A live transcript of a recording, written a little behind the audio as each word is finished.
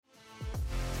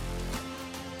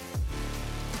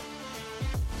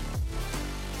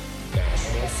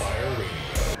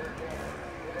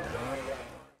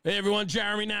Hey everyone,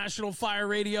 Jeremy, National Fire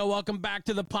Radio. Welcome back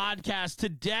to the podcast.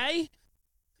 Today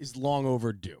is long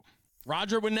overdue.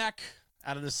 Roger Wnek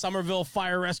out of the Summerville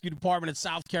Fire Rescue Department in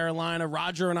South Carolina.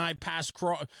 Roger and I passed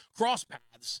cross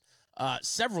paths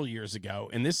several years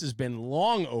ago, and this has been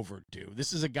long overdue.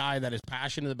 This is a guy that is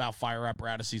passionate about fire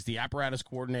apparatus. He's the apparatus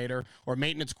coordinator or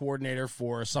maintenance coordinator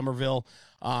for Summerville,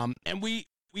 and we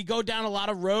go down a lot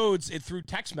of roads through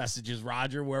text messages,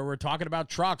 Roger, where we're talking about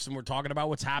trucks and we're talking about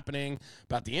what's happening,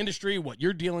 about the industry, what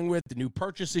you're dealing with, the new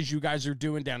purchases you guys are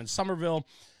doing down in Summerville,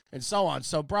 and so on.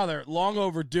 So, brother, long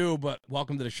overdue, but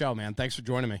welcome to the show, man. Thanks for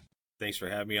joining me. Thanks for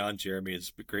having me on, Jeremy.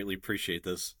 It's greatly appreciate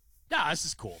this. Yeah, this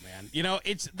is cool, man. You know,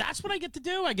 that's what I get to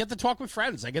do. I get to talk with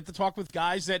friends. I get to talk with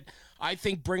guys that I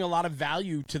think bring a lot of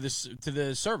value to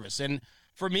the service. And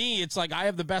for me, it's like I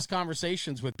have the best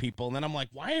conversations with people, and then I'm like,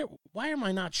 why am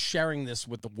I not sharing this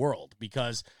with the world?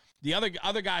 Because the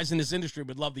other guys in this industry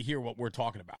would love to hear what we're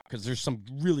talking about, because there's some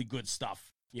really good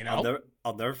stuff, you know?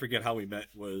 I'll never forget how we met.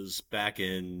 Was back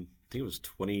in, I think it was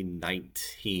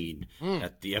 2019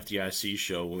 at the FDIC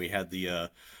show when we had the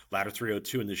Ladder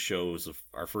 302 in the show. It was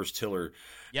our first tiller.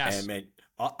 Yes. And man,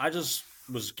 I just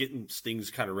was getting things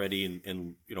kind of ready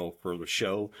and you know, for the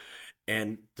show.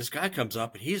 And this guy comes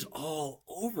up and he's all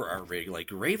over our rig, like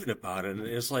raving about it. And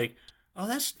it's like, oh,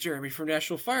 that's Jeremy from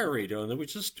National Fire Radio. And then we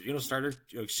just, you know, started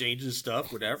exchanging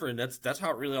stuff, whatever. And that's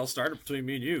how it really all started between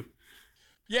me and you.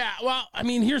 Yeah, well, I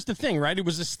mean, here's the thing, right? It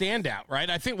was a standout, right?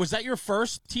 I think, was that your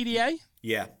first TDA?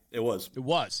 Yeah, it was. It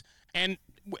was. And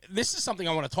this is something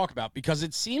I want to talk about, because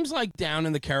it seems like down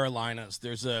in the Carolinas,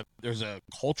 there's a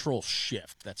cultural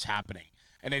shift that's happening.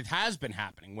 And it has been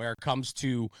happening where it comes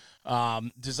to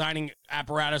designing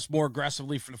apparatus more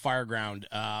aggressively for the fire ground,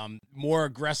 more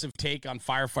aggressive take on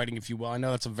firefighting, if you will. I know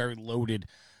that's a very loaded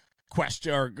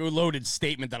question or loaded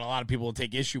statement that a lot of people will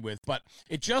take issue with, but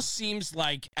it just seems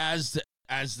like as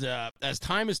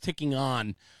time is ticking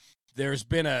on, there's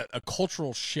been a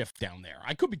cultural shift down there.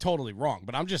 I could be totally wrong,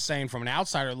 but I'm just saying, from an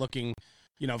outsider looking,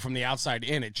 you know, from the outside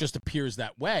in, it just appears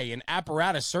that way. And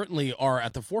apparatus certainly are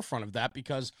at the forefront of that,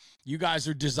 because you guys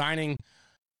are designing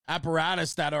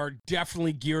apparatus that are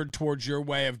definitely geared towards your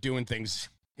way of doing things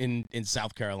in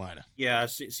South Carolina. Yeah, I've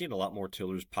seen a lot more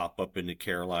tillers pop up in the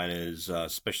Carolinas,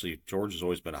 especially Georgia's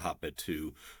always been a hotbed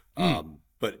too.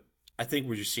 But I think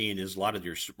what you're seeing is a lot of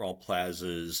your small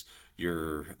plazas,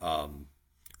 your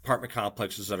apartment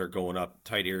complexes that are going up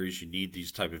tight areas. You need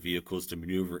these type of vehicles to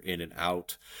maneuver in and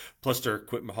out. Plus, they're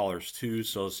equipment haulers too.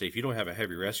 So, say if you don't have a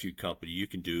heavy rescue company, you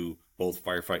can do both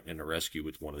firefighting and a rescue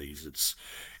with one of these.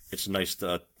 It's a nice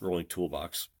rolling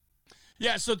toolbox.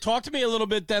 Yeah. So, talk to me a little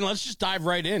bit then. Let's just dive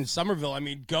right in. Summerville. I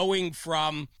mean, going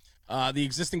from the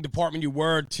existing department you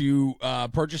were to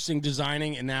purchasing,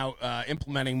 designing, and now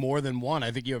implementing more than one.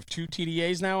 I think you have 2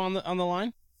 TDAs now on the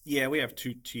line. Yeah, we have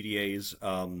 2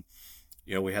 TDAs.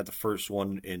 You know, we had the first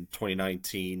one in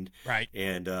 2019, right?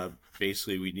 And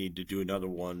basically, we need to do another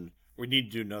one. We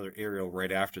need to do another aerial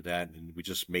right after that, and we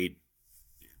just made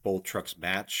both trucks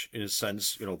match in a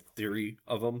sense. You know, theory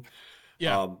of them.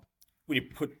 Yeah. When you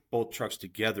put both trucks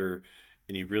together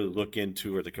and you really look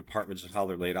into or the compartments and how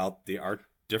they're laid out, they are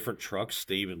different trucks.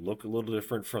 They even look a little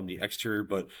different from the exterior,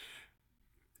 but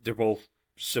they're both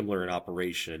similar in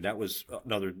operation. And that was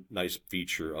another nice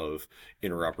feature of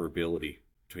interoperability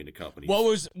between the companies.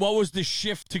 What was the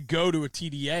shift to go to a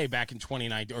TDA back in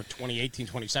 2019 or 2018,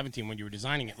 2017 when you were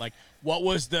designing it? Like,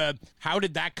 how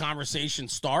did that conversation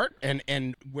start,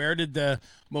 and where did the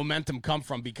momentum come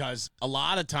from? Because a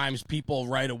lot of times people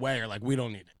right away are like, we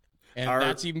don't need it. And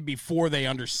that's even before they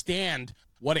understand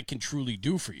what it can truly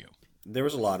do for you. There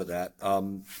was a lot of that.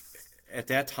 At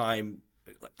that time,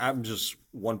 I'm just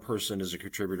one person as a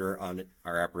contributor on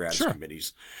our apparatus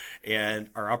committees. And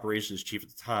our operations chief at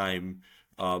the time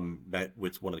met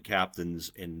with one of the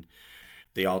captains, and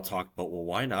they all talked about, well,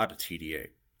 why not a TDA?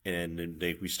 And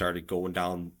then we started going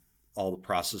down all the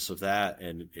process of that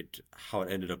and how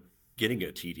it ended up getting a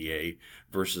TDA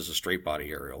versus a straight body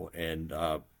aerial. And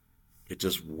it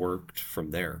just worked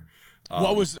from there.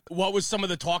 What was some of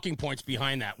the talking points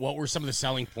behind that? What were some of the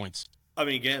selling points? I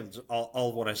mean, again, all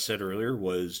of what I said earlier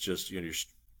was just, you know, you're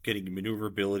getting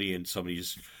maneuverability in some of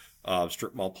these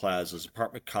strip mall plazas,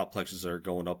 apartment complexes that are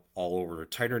going up all over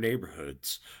tighter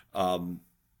neighborhoods.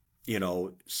 You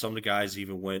know, some of the guys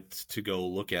even went to go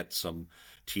look at some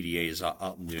TDAs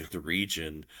out in the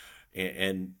region,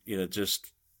 and you know,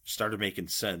 just started making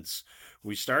sense.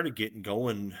 We started getting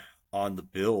going on the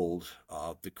build.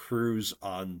 The crews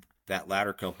on that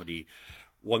ladder company,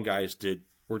 one guy's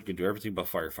we're going to do everything but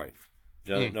firefight.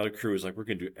 Another crew is like, we're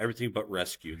going to do everything but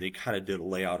rescue. They kind of did a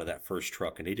layout of that first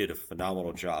truck, and they did a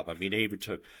phenomenal job. I mean, they even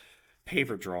took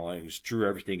paper drawings, drew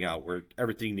everything out where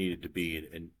everything needed to be,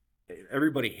 and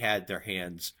everybody had their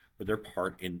hands or their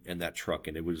part in that truck,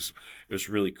 and it was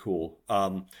really cool.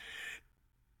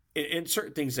 And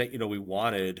certain things that we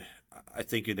wanted, I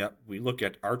think that we look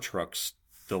at our trucks,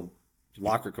 the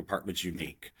locker compartment's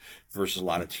unique versus a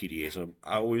lot of TDAs. And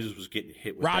I always was getting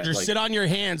hit with Roger, that. sit on your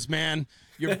hands, man.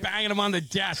 You're banging them on the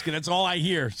desk, and that's all I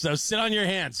hear. So sit on your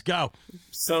hands. Go.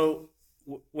 So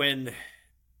when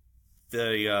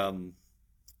the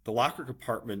locker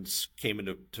compartments came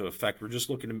into effect, we're just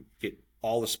looking to get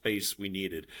all the space we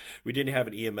needed. We didn't have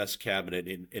an EMS cabinet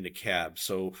in a cab,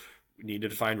 so we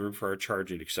needed to find room for our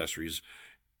charging accessories.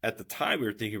 At the time, we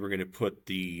were thinking we were going to put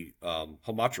the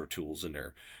Homatro tools in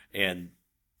there, and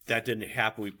that didn't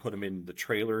happen. We put them in the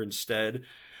trailer instead.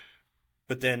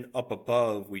 But then up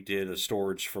above, we did a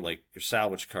storage for like your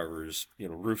salvage covers,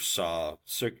 roof saw,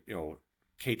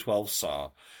 K12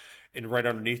 saw, and right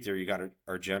underneath there, you got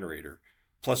our generator.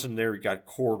 Plus, in there, you got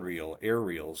cord reel, air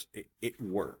reels. It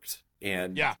worked,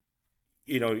 and Yeah.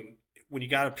 When you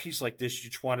got a piece like this, you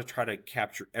just want to try to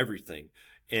capture everything,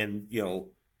 and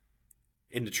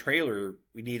in the trailer,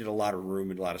 we needed a lot of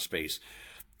room and a lot of space.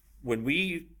 When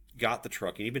we got the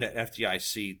truck, and even at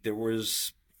FDIC, there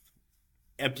was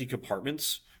empty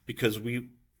compartments because we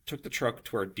took the truck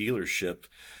to our dealership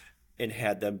and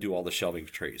had them do all the shelving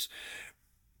trays.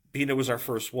 Being it was our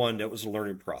first one, that was a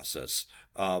learning process.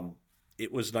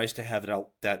 It was nice to have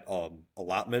that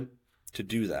allotment to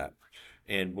do that.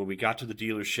 And when we got to the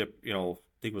dealership, I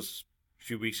think it was a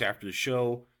few weeks after the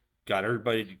show, got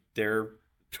everybody there.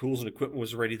 Tools and equipment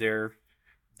was already there.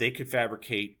 They could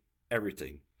fabricate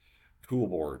everything: tool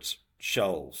boards,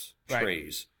 shelves,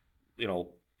 trays. Right.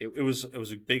 It was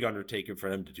a big undertaking for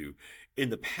them to do. In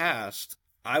the past,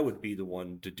 I would be the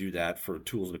one to do that for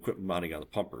tools and equipment mounting on the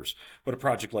pumpers, but a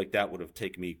project like that would have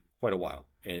taken me quite a while,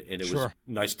 and it was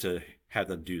nice to have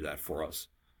them do that for us.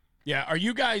 Yeah. Are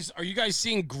you guys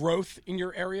seeing growth in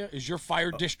your area? Is your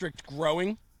fire district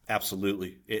growing?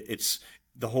 Absolutely. It's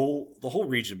the whole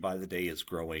region by the day is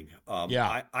growing.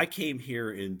 I came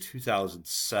here in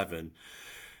 2007.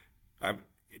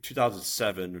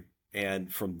 2007,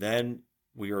 and from then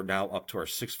we are now up to our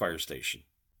 6th fire station.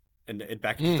 And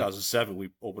back in 2007, we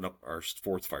opened up our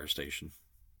 4th fire station.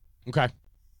 Okay.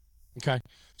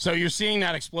 So you're seeing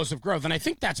that explosive growth, and I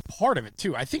think that's part of it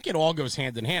too. I think it all goes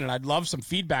hand in hand, and I'd love some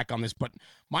feedback on this, but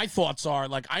my thoughts are,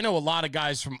 like, I know a lot of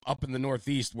guys from up in the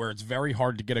Northeast where it's very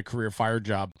hard to get a career fire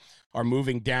job are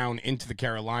moving down into the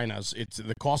Carolinas. It's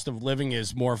the cost of living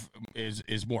is more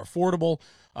affordable.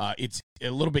 It's a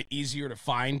little bit easier to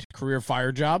find career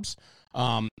fire jobs.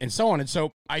 And so on. And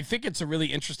so I think it's a really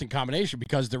interesting combination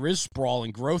because there is sprawl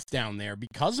and growth down there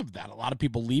because of that. A lot of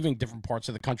people leaving different parts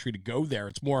of the country to go there.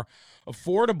 It's more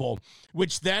affordable,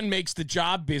 which then makes the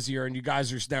job busier, and you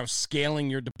guys are now scaling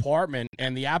your department,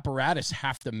 and the apparatus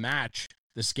have to match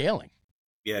the scaling.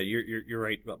 Yeah, you're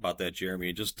right about that,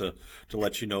 Jeremy. Just to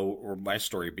let you know where my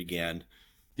story began.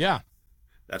 Yeah.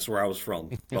 That's where I was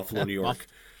from, Buffalo, New York.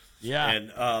 Yeah.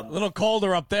 And a little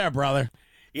colder up there, brother.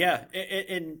 Yeah,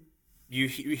 and you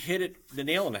hit the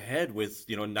nail on the head with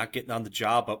not getting on the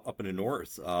job up in the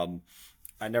north.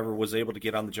 I never was able to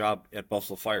get on the job at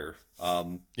Buffalo Fire.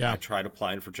 I tried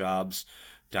applying for jobs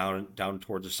down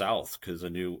towards the south because I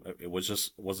knew it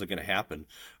wasn't going to happen.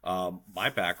 My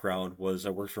background was I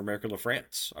worked for American La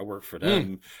France. I worked for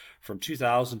them from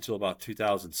 2000 till about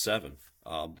 2007.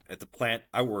 At the plant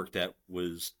I worked at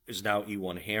is now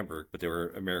E1 Hamburg, but they were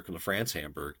American La France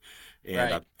Hamburg,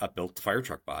 and I built the fire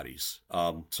truck bodies.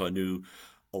 So I knew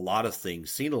a lot of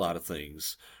things, seen a lot of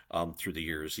things through the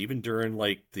years, even during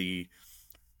like the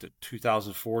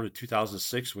 2004 to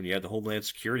 2006 when you had the Homeland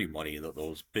Security money,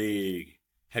 those big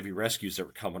heavy rescues that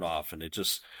were coming off, and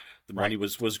the money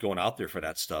was going out there for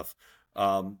that stuff.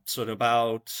 So in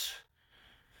about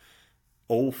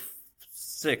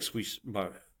 2006,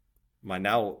 my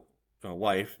now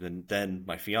wife and then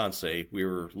my fiance, we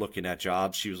were looking at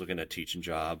jobs. She was looking at a teaching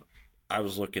job. I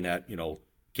was looking at,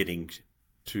 getting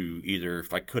to either,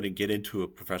 if I couldn't get into a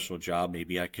professional job,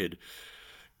 maybe I could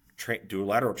do a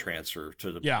lateral transfer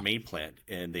to the main plant.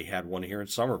 And they had one here in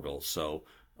Summerville. So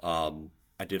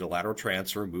I did a lateral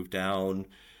transfer, moved down.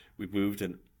 We moved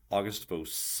in August of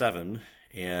 2007.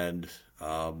 And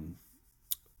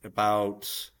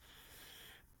about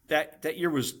that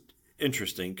year was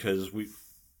interesting because we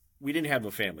didn't have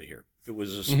a family here. It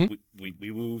was just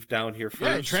we moved down here first.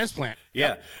 Yeah, transplant.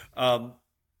 Yeah. The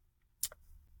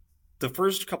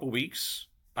first couple of weeks,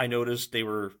 I noticed they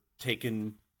were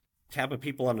tapping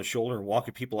people on the shoulder and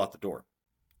walking people out the door.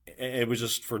 It was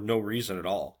just for no reason at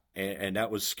all, and that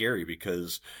was scary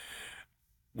because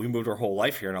we moved our whole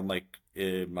life here, and I'm like,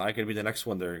 am I going to be the next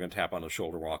one they're going to tap on the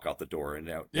shoulder, walk out the door? And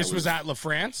this was at La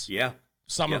France? Yeah.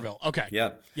 Summerville. Yeah. Okay.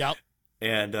 Yeah. Yep.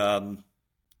 And a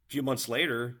few months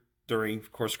later, during,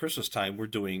 of course, Christmas time, we're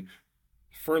doing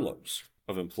furloughs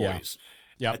of employees.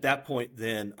 Yeah. At that point,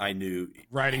 then I knew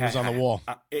writing was on the wall.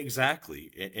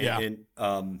 Exactly. And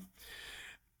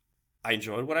I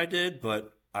enjoyed what I did,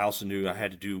 but I also knew I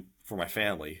had to do for my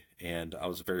family. And I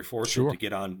was very fortunate to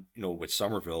get on, with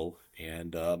Summerville.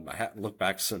 And I haven't looked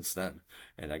back since then.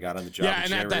 And I got on the job. Yeah,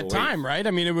 and at that time, right?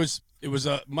 I mean, it was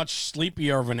a much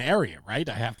sleepier of an area, right?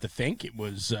 I have to think it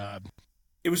was.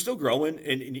 It was still growing,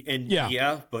 and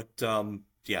but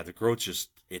the growth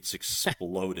it's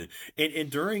exploded. And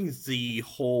during the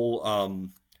whole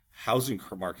housing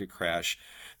market crash,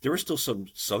 there were still some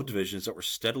subdivisions that were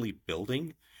steadily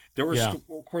building. There were,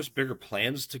 of course, bigger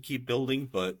plans to keep building,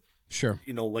 but sure,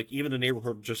 like even the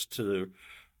neighborhood just to the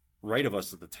right of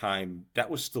us at the time, that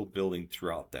was still building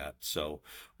throughout that. So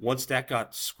once that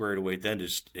got squared away, then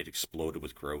it exploded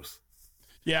with growth.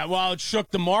 Yeah, well, it shook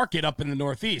the market up in the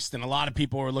Northeast, and a lot of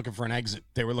people were looking for an exit.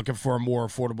 They were looking for a more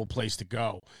affordable place to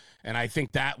go, and I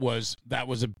think that was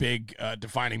a big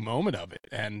defining moment of it.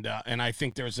 And I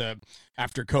think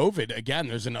after COVID again,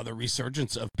 there's another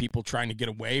resurgence of people trying to get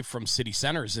away from city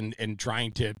centers and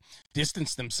trying to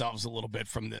distance themselves a little bit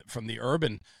from the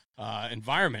urban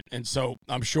environment. And so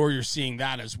I'm sure you're seeing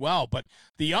that as well. But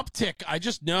the uptick, I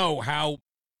just know how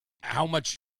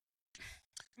much.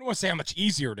 I don't want to say how much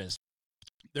easier it is.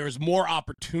 There's more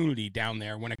opportunity down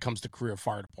there when it comes to career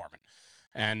fire department.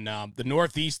 And the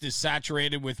Northeast is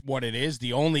saturated with what it is.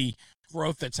 The only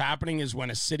growth that's happening is when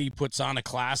a city puts on a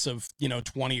class of,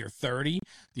 20 or 30.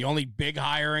 The only big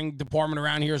hiring department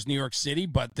around here is New York City,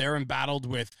 but they're embattled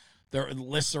with their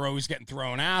lists are always getting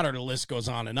thrown out, or the list goes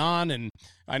on. And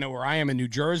I know where I am in New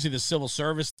Jersey, the civil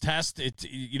service test,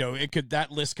 that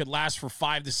list could last for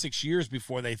 5 to 6 years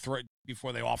before they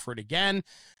offer it again.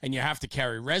 And you have to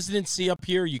carry residency up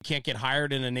here. You can't get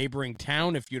hired in a neighboring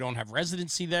town if you don't have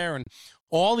residency there, and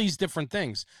all these different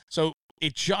things. So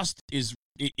it's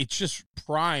just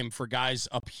prime for guys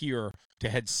up here to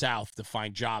head south to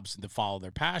find jobs and to follow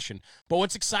their passion. But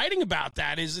what's exciting about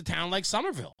that is a town like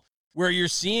Summerville, where you're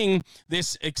seeing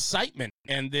this excitement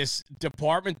and this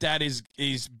department that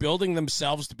is building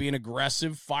themselves to be an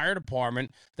aggressive fire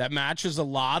department that matches a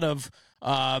lot of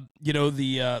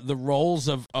the roles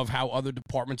of how other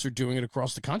departments are doing it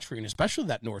across the country, and especially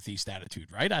that Northeast attitude,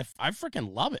 right? I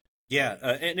freaking love it. Yeah,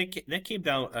 and it came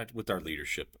down with our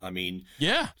leadership. I mean,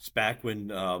 it's back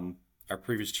when our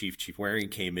previous Chief Waring,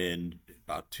 came in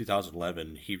about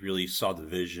 2011. He really saw the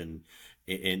vision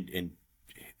and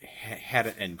had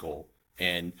an end goal,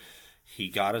 and he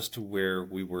got us to where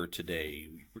we were today.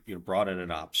 Brought in an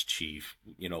ops chief.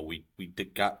 We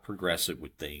got progressive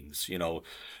with things.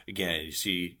 Again, you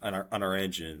see on our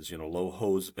engines, low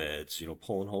hose beds,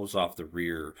 pulling hose off the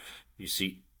rear. You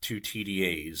see 2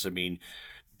 TDAs. I mean,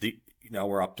 now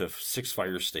we're up to 6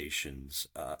 fire stations.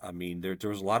 I mean, there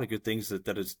was a lot of good things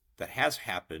that has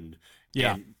happened.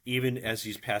 Yeah. And even as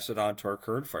he's passed it on to our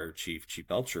current fire chief, Chief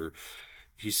Belcher,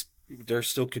 they're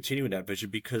still continuing that vision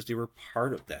because they were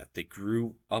part of that. They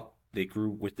grew up, they grew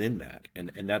within that.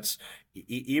 And that's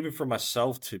even for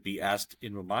myself to be asked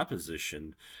in my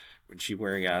position when Chief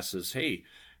Waring asks us, hey,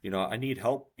 I need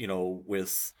help,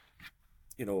 with,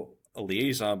 a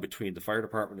liaison between the fire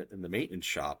department and the maintenance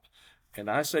shop. And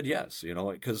I said yes,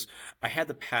 because I had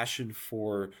the passion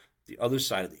for the other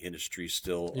side of the industry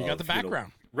still. You got the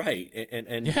background. Right.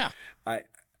 And yeah.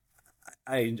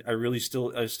 I really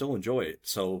still enjoy it.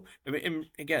 So, I mean, and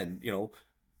again,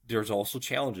 there's also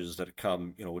challenges that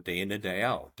come, day in and day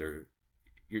out.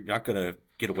 You're not going to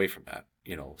get away from that,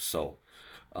 so.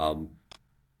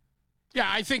 Yeah,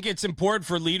 I think it's important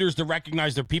for leaders to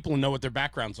recognize their people and know what their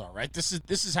backgrounds are, right? This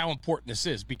is how important this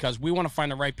is, because we want to find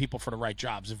the right people for the right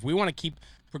jobs. If we want to keep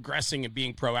progressing and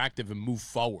being proactive and move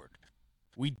forward,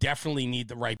 we definitely need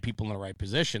the right people in the right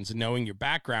positions. And knowing your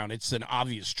background, it's an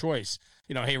obvious choice.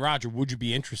 Hey, Roger, would you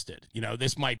be interested?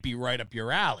 This might be right up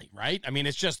your alley, right? I mean,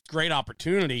 it's just great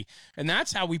opportunity. And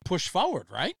that's how we push forward,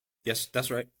 right? Yes, that's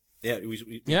right. Yeah,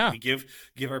 we give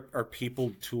our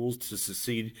people tools to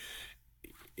succeed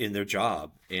in their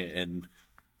job and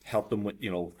help them with,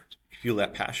 feel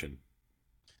that passion.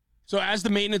 So as the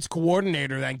maintenance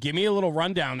coordinator, then give me a little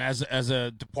rundown as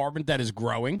a department that is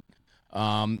growing.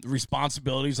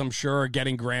 Responsibilities, I'm sure, are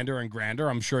getting grander and grander.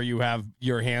 I'm sure you have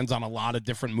your hands on a lot of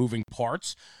different moving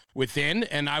parts within.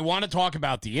 And I want to talk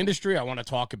about the industry. I want to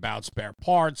talk about spare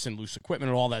parts and loose equipment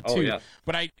and all that too. Yeah.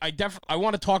 But I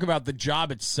want to talk about the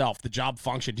job itself, the job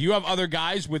function. Do you have other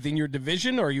guys within your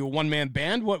division, or are you a one-man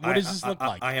band? What does this look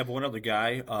like? I have one other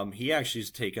guy. He actually has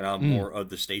taken on more of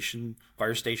the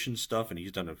fire station stuff, and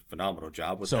he's done a phenomenal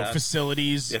job with that. So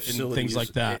facilities and things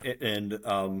like that. And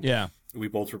we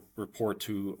both report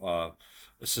to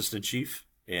assistant chief,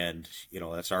 and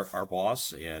that's our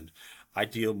boss. And I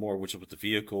deal more with the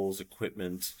vehicles,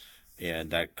 equipment,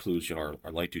 and that includes our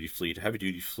light duty fleet, heavy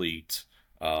duty fleet,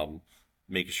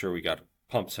 making sure we got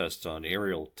pump tests done,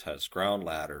 aerial tests, ground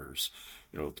ladders,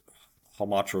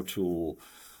 Hamatro tool,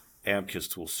 Amkis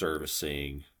tool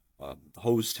servicing,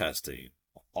 hose testing,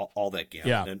 all that gamut.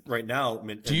 Yeah. And right now,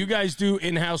 do you guys do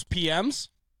in-house PMs?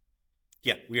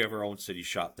 Yeah, we have our own city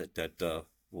shop that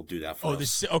will do that for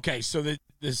us. Okay, so the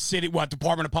city,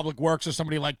 Department of Public Works or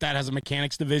somebody like that has a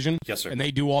mechanics division? Yes, sir. And they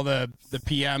do all the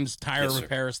PMs, tire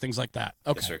repairs, things like that?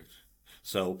 Okay. Yes, sir.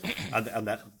 So on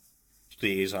that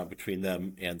liaison between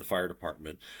them and the fire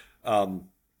department,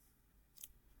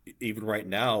 even right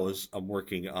now, as I'm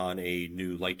working on a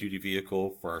new light duty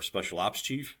vehicle for our special ops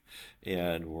chief,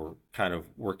 and we're kind of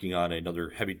working on another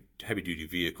heavy duty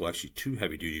vehicle, actually 2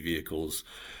 heavy duty vehicles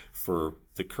for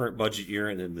the current budget year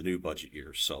and then the new budget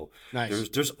year. So nice.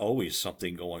 There's always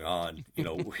something going on,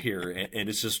 here, and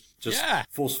it's just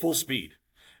full speed,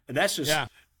 and that's just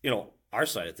our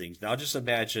side of things. Now just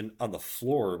imagine on the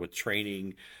floor with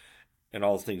training and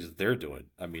all the things that they're doing.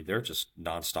 I mean, they're just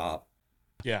nonstop.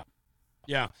 Yeah.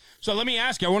 Yeah. So let me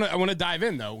ask you, I want to dive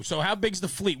in though. So how big's the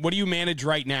fleet? What do you manage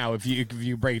right now if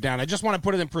you break it down? I just want to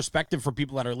put it in perspective for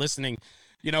people that are listening.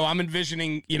 I'm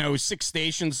envisioning, 6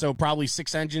 stations, so probably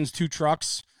 6 engines, 2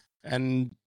 trucks,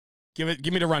 and give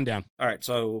me the rundown. All right.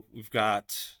 So we've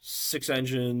got 6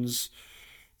 engines,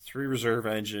 3 reserve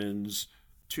engines,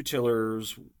 2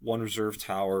 tillers, 1 reserve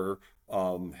tower,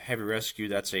 heavy rescue.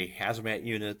 That's a hazmat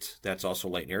unit. That's also a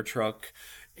light and air truck,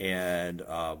 and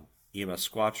EMS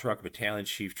squad truck, battalion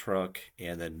chief truck,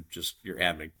 and then just your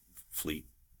admin fleet.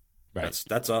 Right.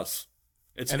 That's us.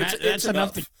 It's enough.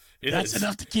 That's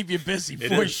enough to keep you busy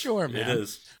for sure, man. It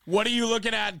is. What are you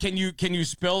looking at? Can you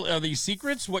spill these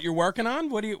secrets? What you're working on?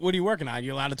 What are you working on? Are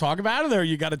you allowed to talk about it, or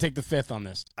you got to take the 5th on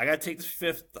this? I got to take the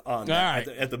 5th on that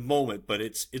at the moment, but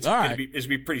it's gonna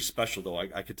be pretty special though.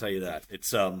 I can tell you that.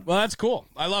 It's well, that's cool.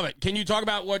 I love it. Can you talk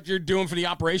about what you're doing for the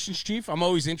operations chief? I'm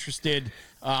always interested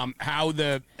how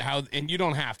and you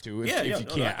don't have to if you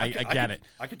can't. I get it.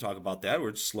 I can talk about that.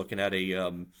 We're just looking at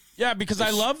a because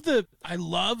I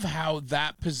love how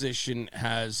that position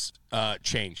has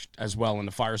changed as well in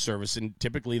the fire service, and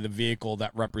typically the vehicle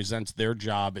that represents their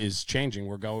job is changing.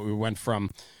 We went from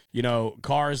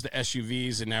cars to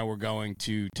SUVs, and now we're going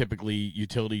to typically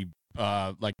utility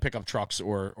like pickup trucks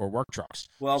or work trucks.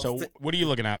 Well, so what are you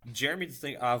looking at, Jeremy? The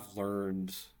thing I've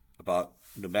learned about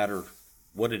no matter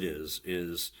what it is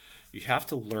you have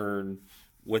to learn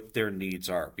what their needs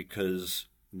are, because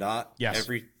not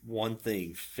every one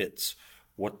thing fits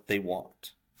what they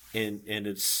want. And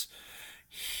it's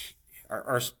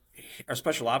our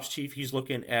special ops chief, he's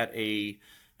looking at a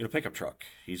pickup truck.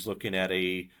 He's looking at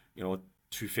a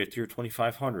 250 or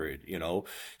 2500.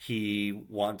 He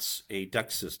wants a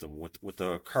deck system with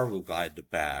a cargo guide in the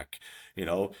back.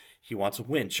 He wants a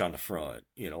winch on the front.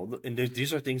 And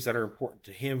these are things that are important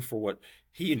to him for what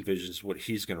he envisions, what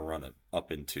he's going to run it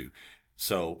up into.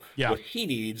 So what he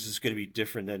needs is going to be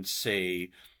different than, say,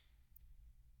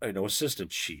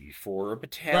 assistant chief or a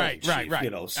battalion chief.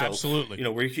 Right. So, absolutely.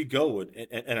 Where you could go with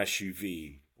an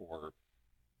SUV, or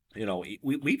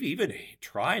we've even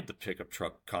tried the pickup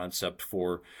truck concept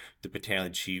for the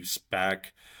battalion chiefs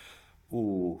back,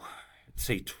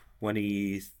 say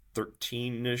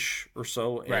 2013-ish or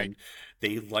so, and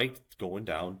they liked going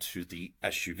down to the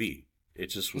SUV. It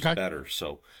just was better.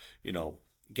 So,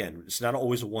 again, it's not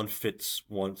always a one fits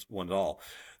one at all.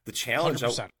 The challenge,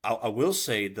 I will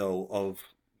say though, of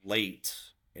late,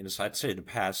 and I'd say in the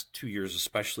past 2 years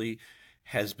especially,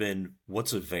 has been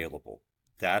what's available.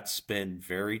 That's been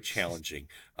very challenging.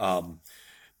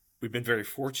 We've been very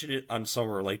fortunate on some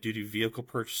of our light duty vehicle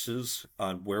purchases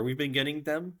on where we've been getting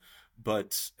them.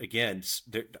 But again,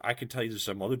 I can tell you there's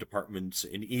some other departments,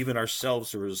 and even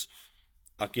ourselves,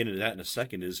 I'll get into that in a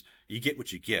second, is you get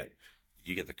what you get.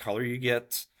 You get the color you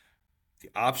get, the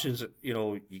options,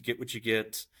 you get what you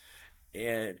get.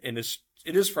 And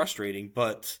it is frustrating,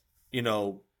 but,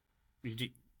 again,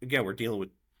 we're dealing with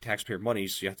taxpayer money,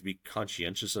 so you have to be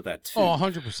conscientious of that too. Oh,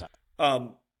 100%.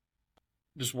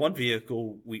 This one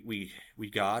vehicle we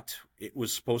got, it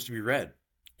was supposed to be red,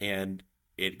 and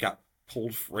it got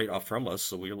pulled right off from us.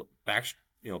 So we were back,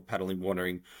 pedaling,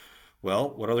 wondering, well,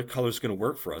 what other color is going to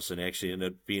work for us? And it actually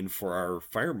ended up being for our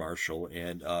fire marshal,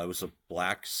 and it was a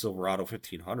black Silverado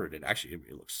 1500, and actually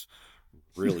it looks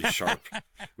really sharp.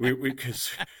 We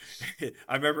because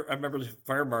I remember the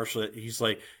fire marshal. He's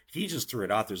like, he just threw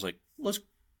it out there. He's like, let's,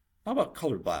 how about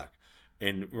colored black?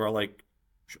 And we're all like,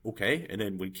 okay. And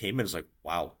then when we came in, it's like,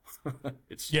 wow,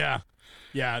 it's Yeah.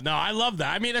 Yeah. No, I love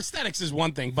that. I mean, aesthetics is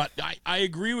one thing, but I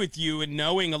agree with you in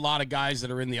knowing a lot of guys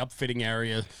that are in the upfitting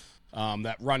area,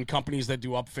 that run companies that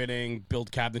do upfitting,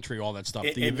 build cabinetry, all that stuff.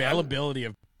 The availability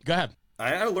of, go ahead.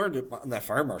 I learned on that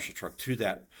fire marshal truck too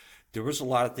that there was a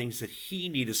lot of things that he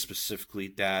needed specifically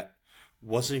that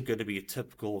wasn't going to be a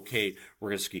typical, okay,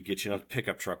 we're just going to get you a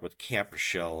pickup truck with camper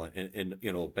shell and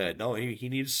a bed. No, he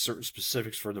needs certain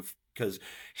specifics for the, because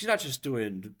he's not just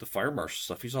doing the fire marshal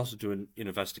stuff, he's also doing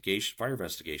fire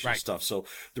investigation Right. stuff. So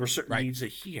there were certain Right. needs that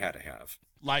he had to have.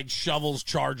 Like shovels,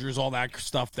 chargers, all that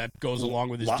stuff that goes along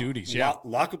with his duties. Yeah.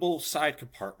 Lockable side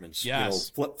compartments.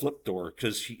 Yes. Flip door,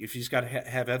 because if he's got to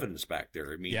have evidence back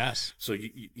there. I mean, Yes. So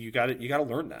you got to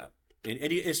learn that, and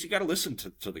you got to listen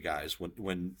to the guys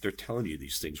when they're telling you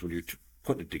these things, when you're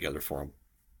putting it together for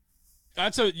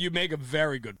them. You make a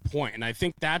very good point, and I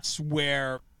think that's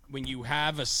where, when you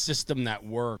have a system that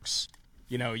works,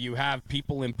 you have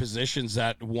people in positions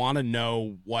that want to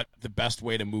know what the best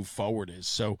way to move forward is.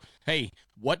 So, hey,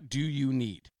 what do you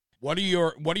need? What are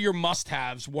your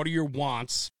must-haves? What are your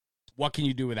wants? What can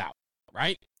you do without?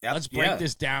 Right? Yep. Let's break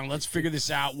this down. Let's figure this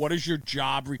out. What does your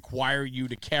job require you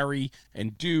to carry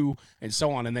and do, and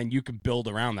so on, and then you can build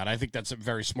around that. I think that's a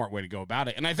very smart way to go about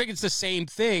it. And I think it's the same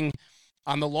thing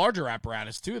on the larger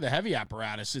apparatus too, the heavy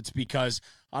apparatus. It's because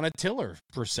on a tiller,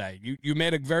 per se, you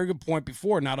made a very good point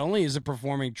before. Not only is it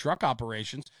performing truck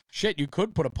operations, you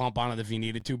could put a pump on it if you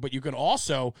needed to, but you could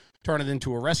also turn it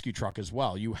into a rescue truck as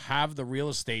well. You have the real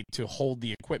estate to hold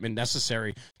the equipment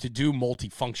necessary to do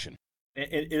multifunction. And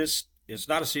it's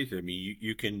not a secret. I mean,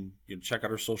 you can check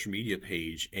out our social media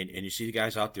page, and you see the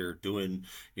guys out there doing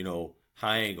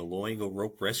high angle, low angle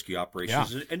rope rescue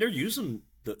operations, and they're using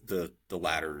the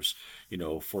ladders,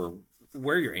 for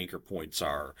where your anchor points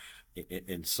are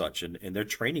and such, and they're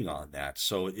training on that.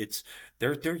 So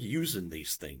they're using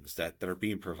these things that are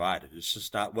being provided. It's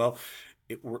just not, well,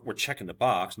 we're checking the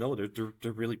box. No,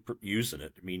 they're really using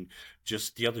it. I mean,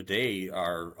 just the other day,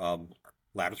 our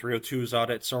ladder 302 is out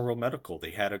at Summerville Medical.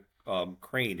 They had a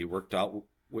crane. They worked out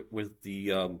with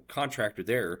the contractor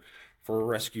there for a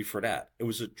rescue for that. It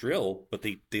was a drill, but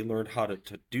they learned how to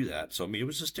do that. So I mean, it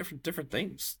was just different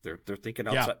things. They're thinking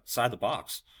outside the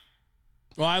box.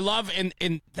 Well, I love,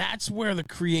 and that's where the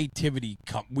creativity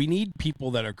comes. We need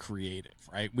people that are creative,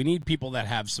 right? We need people that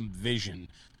have some vision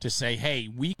to say, hey,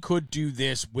 we could do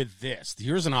this with this.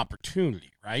 Here's an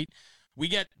opportunity, right?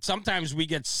 Sometimes we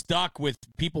get stuck with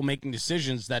people making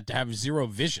decisions that have zero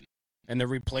vision, and they're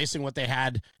replacing what they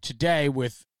had today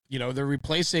with, they're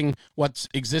replacing what's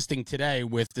existing today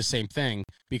with the same thing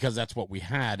because that's what we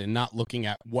had, and not looking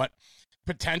at what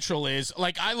potential is.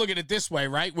 Like, I look at it this way,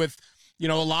 right? With, a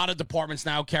lot of departments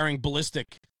now carrying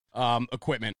ballistic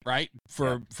equipment, right?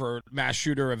 For mass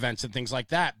shooter events and things like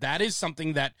that. That is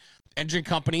something that engine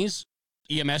companies,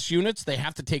 EMS units, they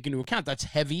have to take into account. That's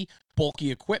heavy, bulky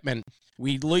equipment.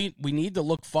 We need to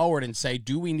look forward and say,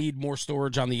 do we need more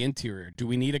storage on the interior? Do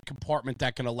we need a compartment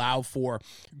that can allow for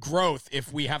growth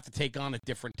if we have to take on a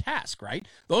different task, right?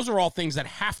 Those are all things that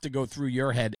have to go through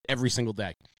your head every single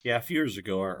day. Yeah, a few years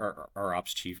ago, our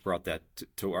ops chief brought that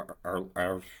to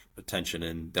our attention,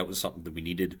 and that was something that we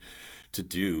needed to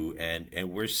do, and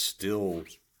we're still,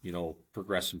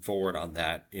 progressing forward on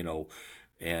that,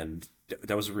 and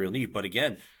that was a real need. But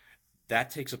again,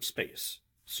 that takes up space.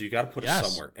 So you got to put it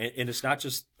somewhere. And it's not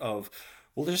just well,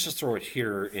 let's just throw it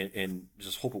here and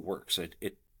just hope it works.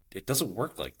 It doesn't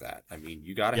work like that. I mean,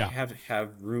 you got to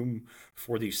have room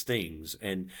for these things.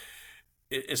 And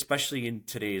especially in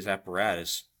today's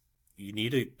apparatus, you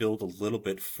need to build a little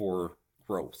bit for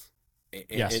growth. And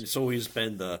it's always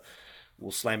been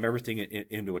we'll slam everything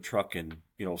into a truck and,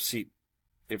 see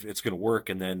if it's going to work.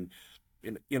 And then,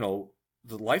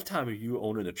 the lifetime of you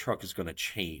owning a truck is going to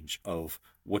change of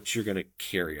what you're going to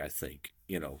carry, I think.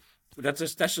 That's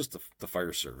just the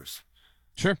fire service.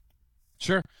 Sure.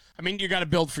 I mean, you got to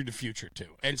build for the future,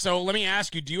 too. And so let me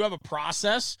ask you, do you have a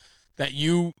process that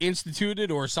you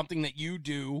instituted or something that you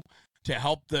do to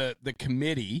help the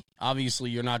committee?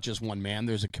 Obviously, you're not just one man.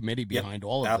 There's a committee behind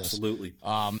all of this. Absolutely.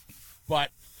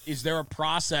 But is there a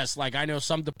process? Like, I know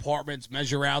some departments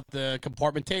measure out the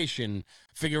compartmentation,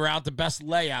 figure out the best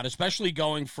layout, especially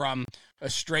going from a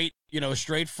straight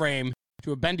frame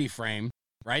to a bendy frame,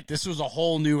 right? This was a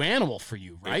whole new animal for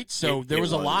you, right? So there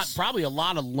was probably a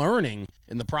lot of learning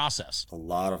in the process. A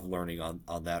lot of learning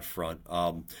on that front.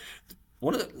 A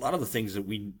lot of the things that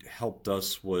we helped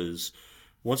us was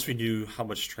once we knew how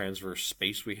much transverse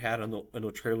space we had on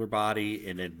the trailer body,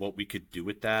 and then what we could do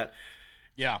with that.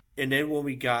 Yeah. And then when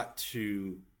we got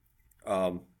to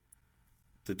the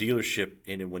dealership,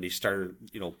 and then when they started,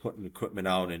 putting equipment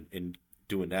out and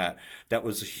doing that, that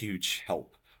was a huge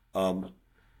help.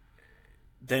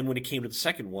 Then when it came to the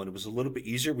second one, it was a little bit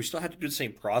easier. We still had to do the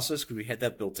same process because we had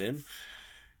that built in.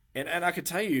 And I can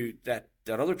tell you that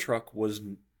other truck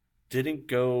didn't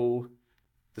go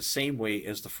the same way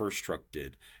as the first truck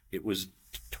did. It was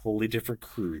totally different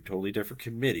crew, totally different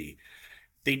committee.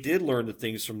 They did learn the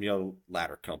things from the other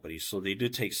ladder companies, so they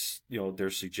did take their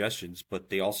suggestions, but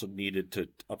they also needed to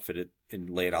upfit it and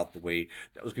lay it out the way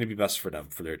that was going to be best for them,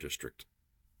 for their district.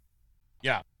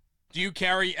 Yeah. Do you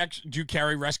carry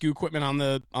rescue equipment on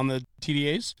the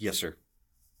TDAs? Yes, sir.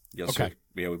 Yes, okay. Sir.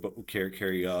 Yeah, we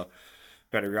carry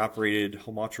battery operated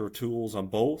Homatro tools on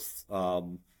both.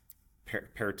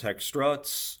 Paratech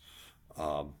struts,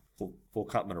 full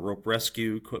complement of rope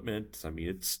rescue equipment. I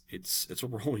mean, it's a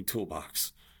rolling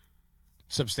toolbox.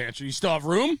 Substantial. You still have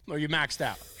room, or you maxed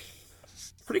out?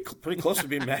 Pretty close to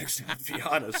being maxed out, to be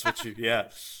honest with you. Yeah.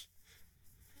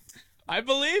 I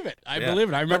believe it. I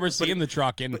remember seeing the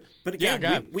truck, and but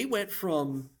again, we went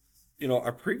from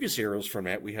our previous arrows from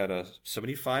that. We had a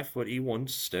 75-foot E1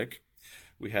 stick.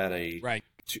 We had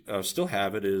still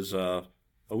have it is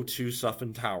O2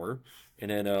 Suffin tower, and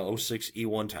then a 06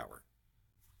 E1 tower.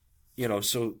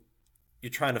 So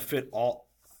you're trying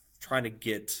to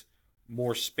get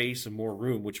more space and more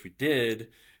room, which we did.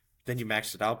 Then you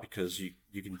max it out because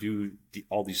you can do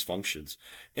all these functions,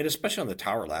 and especially on the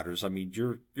tower ladders. I mean,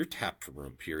 you're tapped for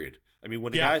room. Period. I mean,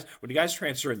 when the guys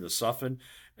transfer in the Suffin,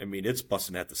 I mean, it's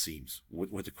busting at the seams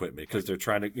with equipment because they're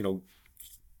trying to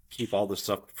keep all this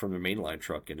stuff from the mainline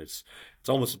truck, and it's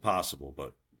almost impossible.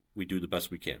 But we do the best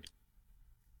we can.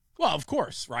 Well, of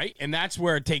course, right? And that's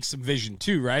where it takes some vision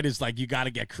too, right? It's like you got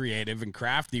to get creative and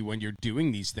crafty when you're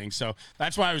doing these things. So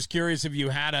that's why I was curious if you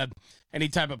had any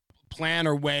type of plan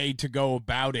or way to go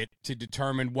about it to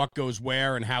determine what goes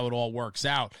where and how it all works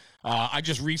out. I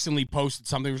just recently posted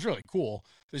something that was really cool.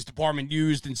 This department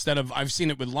used, instead of, I've seen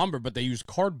it with lumber, but they used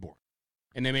cardboard.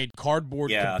 And they made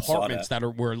cardboard compartments that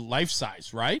were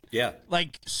life-size, right? Yeah.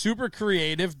 Like, super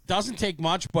creative. Doesn't take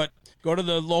much, but go to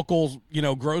the local,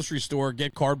 grocery store,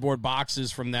 get cardboard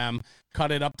boxes from them,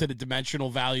 cut it up to the dimensional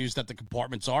values that the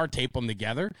compartments are, tape them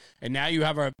together, and now you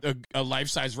have a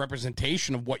life-size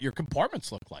representation of what your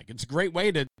compartments look like. It's a great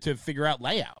way to figure out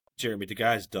layout. Jeremy, the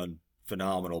guy's done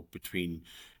phenomenal between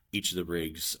each of the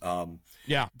rigs.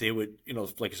 They would,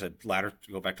 like I said,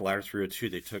 go back to ladder 302,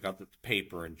 they took out the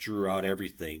paper and drew out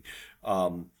everything.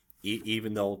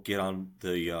 Even they'll get on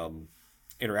the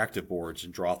interactive boards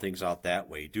and draw things out that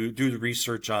way. Do the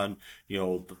research on,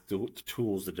 the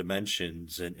tools, the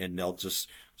dimensions, and they'll just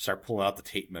start pulling out the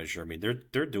tape measure. I mean,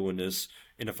 they're doing this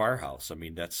in a firehouse. I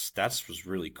mean, that's was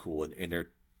really cool, and they're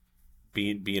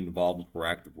being involved and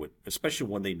proactive with, especially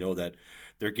when they know that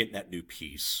they're getting that new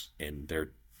piece and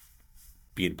they're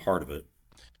being part of it.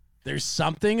 There's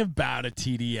something about a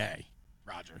TDA,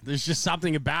 Roger. There's just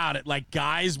something about it. Like,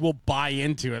 guys will buy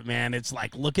into it, man. It's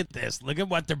like, look at this. Look at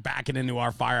what they're backing into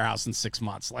our firehouse in 6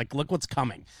 months. Like, look what's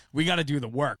coming. We got to do the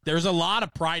work. There's a lot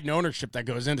of pride and ownership that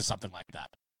goes into something like that.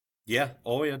 Yeah.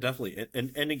 Oh, yeah, definitely.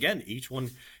 And again, each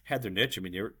one had their niche. I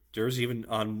mean, there's even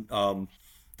on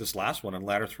this last one on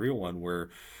Ladder 301 where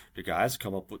the guys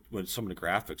come up with some of the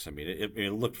graphics. I mean,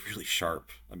 it looked really sharp.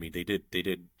 I mean, they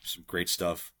did some great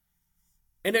stuff.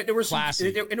 And there was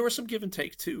some give and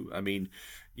take too. I mean,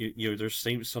 there's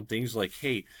some things like,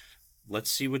 hey,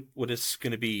 let's see what it's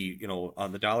going to be,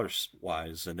 on the dollars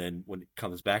wise, and then when it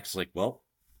comes back, it's like, well,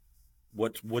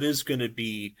 what is going to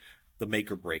be the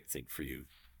make or break thing for you,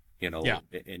 and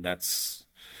that's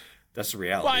the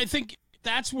reality. Well, I think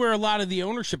that's where a lot of the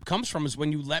ownership comes from, is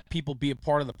when you let people be a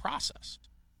part of the process,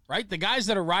 right? The guys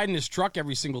that are riding this truck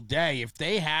every single day, if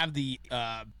they have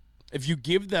if you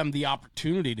give them the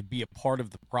opportunity to be a part of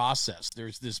the process,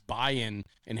 there's this buy-in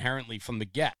inherently from the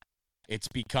get. It's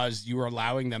because you are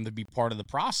allowing them to be part of the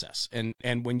process. And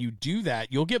when you do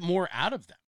that, you'll get more out of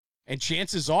them. And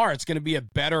chances are it's going to be a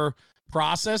better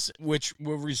process, which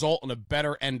will result in a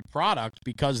better end product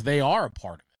because they are a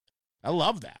part of it. I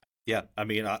love that. Yeah. I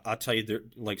mean, I'll tell you,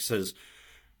 like it says,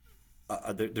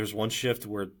 there's one shift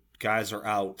where guys are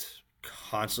out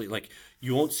constantly, like,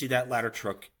 you won't see that ladder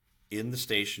truck in the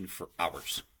station for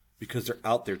hours because they're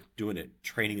out there doing it,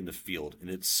 training in the field, and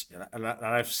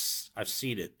I've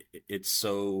seen it. It's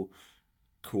so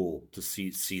cool to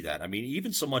see that. I mean,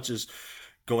 even so much as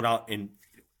going out in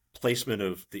placement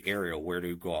of the aerial, where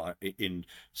to go out in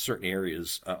certain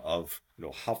areas of,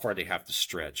 how far they have to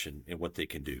stretch and what they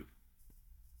can do.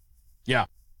 Yeah.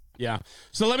 Yeah.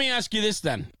 So let me ask you this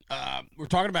then. We're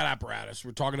talking about apparatus.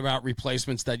 We're talking about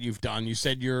replacements that you've done. You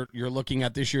said you're looking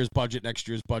at this year's budget, next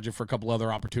year's budget for a couple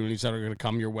other opportunities that are going to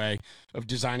come your way of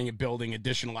designing and building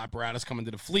additional apparatus coming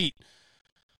to the fleet.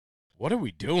 What are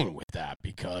we doing with that?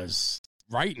 Because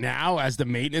right now, as the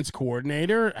maintenance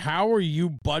coordinator, how are you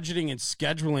budgeting and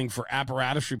scheduling for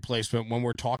apparatus replacement when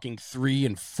we're talking 3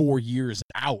 and 4 years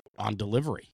out on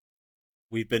delivery?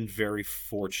 We've been very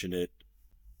fortunate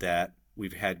that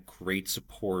we've had great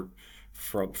support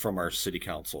from our city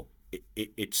council.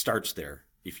 It starts there.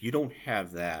 If you don't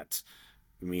have that,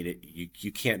 I mean,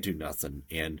 you can't do nothing.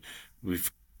 And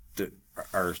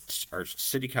our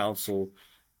city council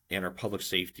and our public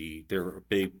safety,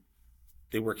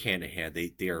 they work hand in hand.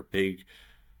 They are a big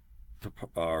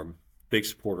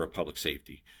supporter of public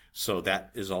safety. So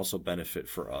that is also a benefit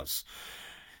for us.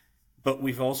 But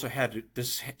we've also had,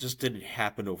 this just didn't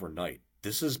happen overnight.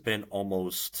 This has been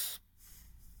almost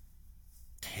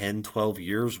 10, 12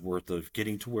 years worth of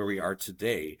getting to where we are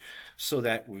today. So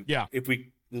that if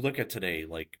we look at today,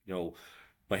 like,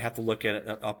 might have to look at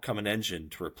an upcoming engine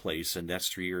to replace, and that's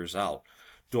 3 years out.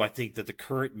 Do I think that the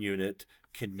current unit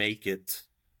can make it,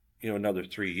 another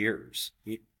 3 years?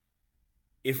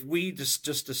 If we just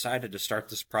decided to start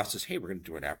this process, hey, we're going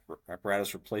to do an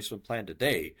apparatus replacement plan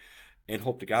today and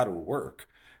hope to God it will work.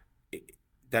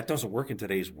 That doesn't work in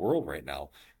today's world right now.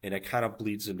 And it kind of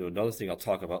bleeds into another thing I'll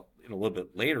talk about in a little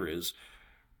bit later is,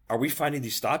 are we finding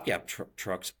these stopgap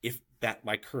trucks if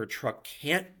my current truck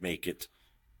can't make it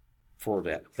for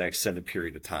that extended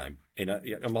period of time? And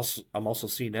I'm also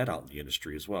seeing that out in the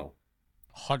industry as well.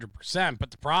 100%.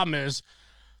 But the problem is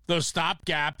those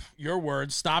stopgap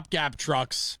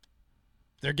trucks,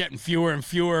 they're getting fewer and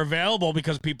fewer available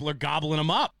because people are gobbling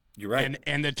them up. You're right.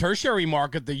 And the tertiary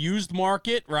market, the used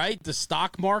market, right? The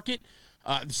stock market,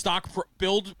 the stock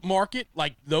build market,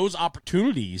 like those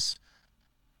opportunities,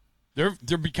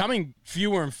 they're becoming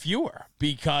fewer and fewer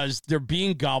because they're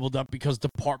being gobbled up because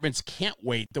departments can't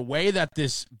wait. The way that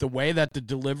the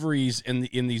deliveries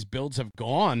in these builds have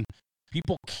gone,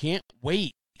 people can't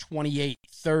wait 28,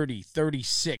 30,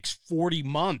 36, 40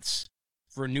 months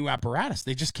for a new apparatus.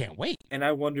 They just can't wait. And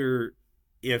I wonder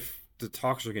if the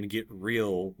talks are going to get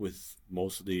real with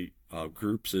most of the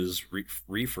groups is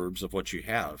refurbs of what you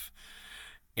have,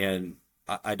 and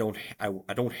I don't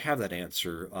have that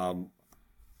answer.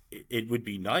 It would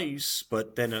be nice,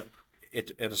 but then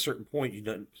at a certain point,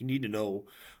 you need to know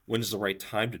when's the right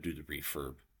time to do the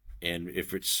refurb, and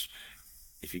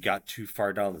if you got too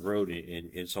far down the road and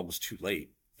it's almost too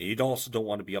late, and you also don't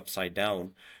want to be upside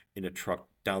down in a truck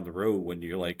down the road when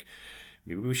you're like,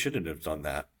 maybe we shouldn't have done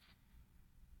that.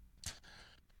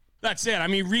 That's it. I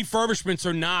mean, refurbishments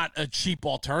are not a cheap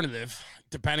alternative,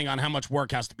 depending on how much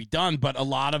work has to be done. But a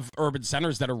lot of urban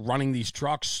centers that are running these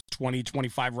trucks 20,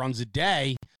 25 runs a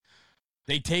day,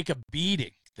 they take a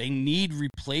beating. They need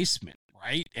replacement,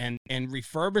 right? And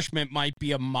refurbishment might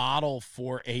be a model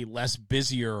for a less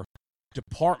busier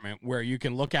department where you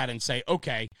can look at it and say,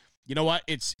 okay, you know what?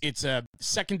 It's a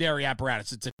secondary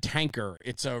apparatus. It's a tanker.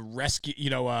 It's a rescue.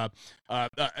 A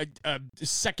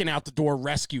second out the door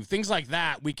rescue. Things like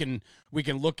that. We can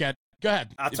look at. Go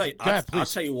ahead. I'll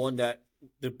tell you one that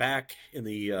back in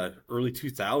the early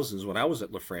 2000s when I was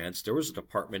at LaFrance, there was a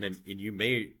department, and you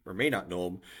may or may not know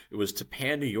them. It was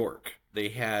Tapan, New York. They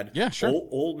had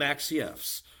old Max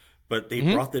CFs. But they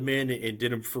brought them in and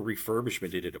did them for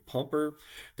refurbishment. They did a pumper.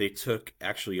 They took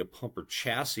actually a pumper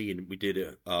chassis, and we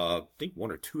did, I think, 1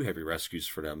 or 2 heavy rescues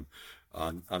for them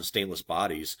on stainless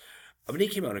bodies. I mean, they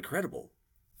came out incredible.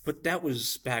 But that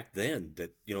was back then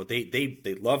that,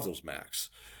 they love those Macs.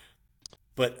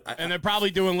 And they're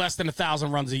probably doing less than 1,000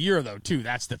 runs a year, though, too.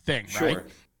 That's the thing, right?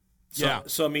 Sure.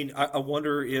 So, I mean, I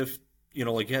wonder if,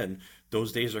 again,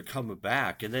 those days are coming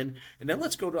back. And then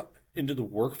let's go into the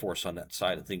workforce on that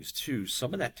side of things too.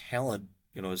 Some of that talent,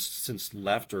 has since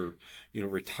left or,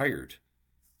 retired.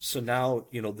 So now,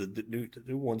 the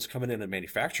new ones coming in the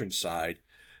manufacturing side,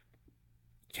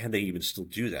 can they even still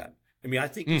do that? I mean, I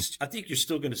think you're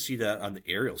still going to see that on the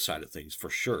aerial side of things for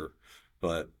sure,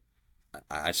 but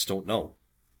I just don't know.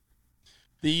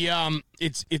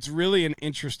 It's really an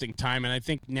interesting time, and I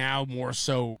think now more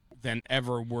so than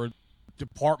ever, where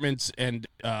departments and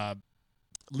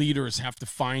leaders have to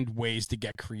find ways to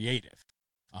get creative.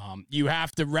 You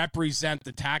have to represent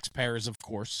the taxpayers, of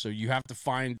course, so you have to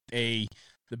find the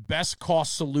best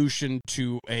cost solution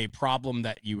to a problem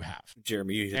that you have.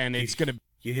 Jeremy,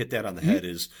 you hit that on the head.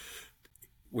 Is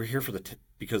we're here for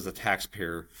because the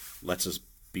taxpayer lets us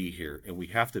be here, and we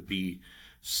have to be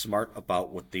smart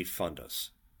about what they fund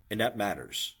us, and that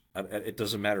matters. It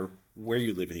doesn't matter where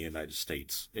you live in the United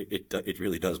States. It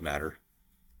really does matter.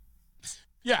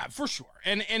 Yeah, for sure.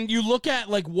 And you look at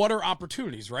like what are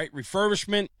opportunities, right?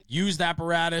 Refurbishment, used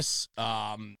apparatus.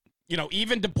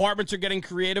 Even departments are getting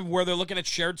creative where they're looking at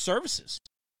shared services,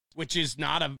 which is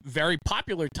not a very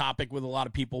popular topic with a lot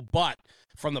of people. But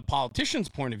from the politician's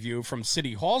point of view, from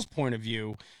City Hall's point of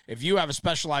view, if you have a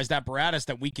specialized apparatus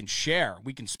that we can share,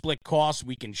 we can split costs,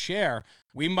 we can share,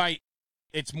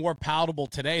 it's more palatable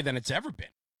today than it's ever been.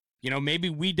 Maybe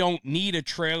we don't need a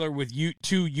trailer with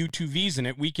two U2Vs in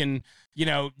it. We can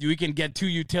get two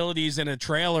utilities in a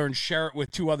trailer and share it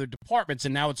with two other departments.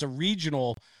 And now it's a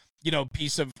regional,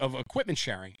 piece of equipment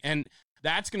sharing. And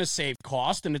that's going to save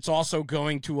cost. And it's also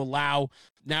going to allow,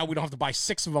 now we don't have to buy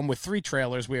 6 of them with 3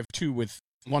 trailers. We have 2 with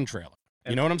 1 trailer.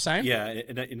 You know what I'm saying? Yeah.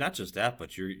 And not just that,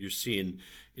 but you're seeing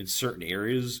in certain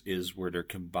areas is where they're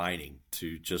combining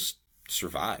to just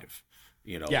survive.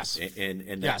 Yes.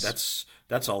 And yes.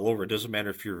 that's all over. It doesn't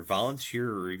matter if you're a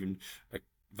volunteer or even a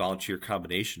volunteer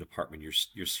combination department.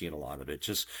 You're seeing a lot of it.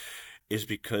 Just is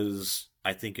because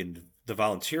I think in the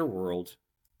volunteer world,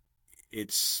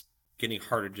 it's getting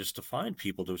harder just to find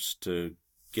people to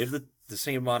give the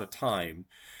same amount of time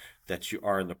that you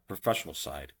are in the professional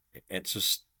side. It's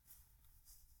just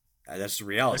that's the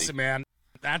reality. Listen, man.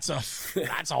 That's a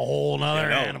whole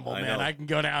nother animal, man. I can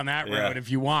go down that road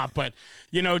if you want. But,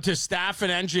 to staff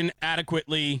an engine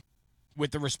adequately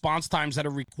with the response times that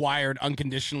are required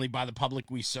unconditionally by the public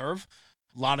we serve,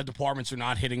 a lot of departments are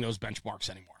not hitting those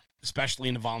benchmarks anymore, especially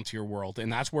in the volunteer world.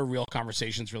 And that's where real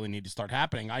conversations really need to start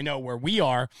happening. I know where we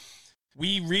are,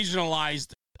 we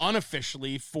regionalized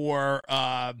unofficially for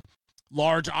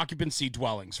large occupancy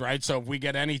dwellings, right? So if we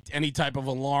get any type of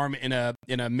alarm in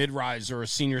a mid-rise or a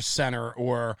senior center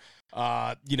or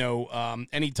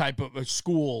any type of a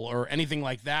school or anything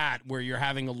like that where you're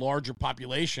having a larger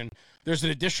population, there's an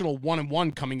additional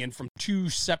 1-on-1 coming in from 2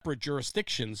 separate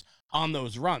jurisdictions on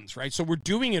those runs, right? So we're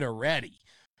doing it already.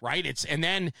 Right? And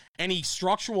then any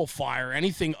structural fire,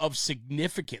 anything of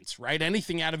significance, right?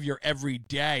 Anything out of your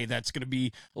everyday that's going to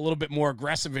be a little bit more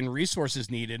aggressive in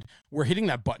resources needed, we're hitting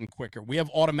that button quicker. We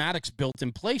have automatics built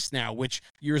in place now, which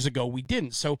years ago we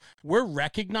didn't. So we're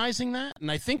recognizing that. And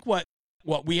I think what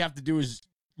we have to do is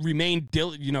remain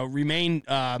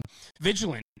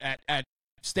vigilant at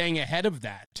staying ahead of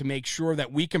that to make sure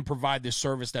that we can provide the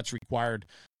service that's required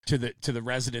to the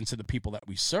residents of the people that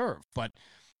we serve. But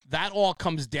that all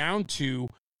comes down to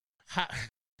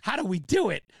how do we do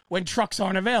it when trucks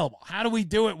aren't available? How do we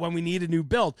do it when we need a new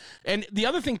build? And the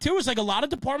other thing, too, is like a lot of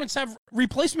departments have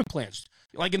replacement plans.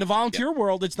 Like in the volunteer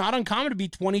world, it's not uncommon to be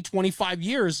 20, 25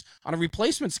 years on a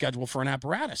replacement schedule for an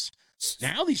apparatus.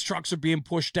 Now these trucks are being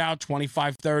pushed out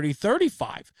 25, 30,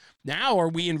 35. Now are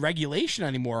we in regulation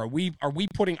anymore? Are we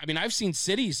putting, I've seen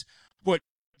cities put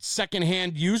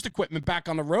secondhand used equipment back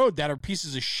on the road that are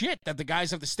pieces of shit that the guys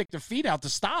have to stick their feet out to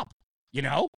stop,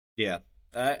 Yeah.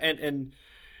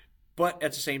 But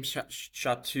at the same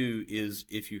shot too is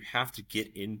if you have to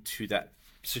get into that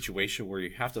situation where you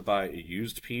have to buy a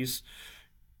used piece,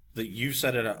 that you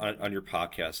said it on your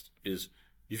podcast, is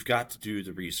you've got to do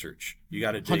the research. You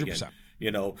got to dig 100%.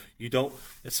 In. You don't,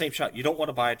 at the same shot, you don't want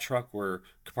to buy a truck where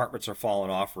compartments are falling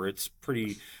off or it's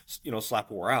pretty, slap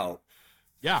wore out.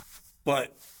 Yeah.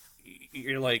 But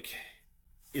you're like,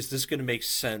 is this going to make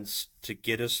sense to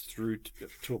get us through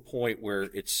to a point where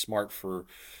it's smart for,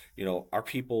 our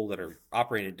people that are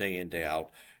operating day in, day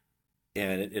out,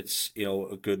 and it's,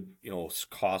 a good,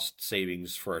 cost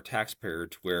savings for our taxpayer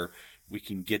to where we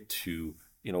can get to,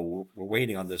 we're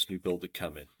waiting on this new build to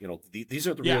come in. These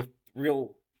are the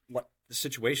real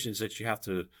situations that you have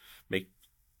to make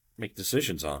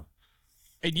decisions on.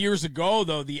 And years ago,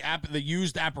 though, the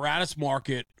used apparatus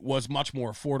market was much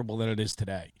more affordable than it is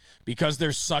today because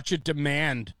there's such a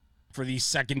demand for these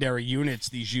secondary units,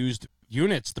 these used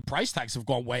units. The price tags have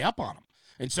gone way up on them.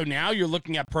 And so now you're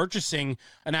looking at purchasing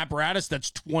an apparatus that's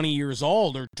 20 years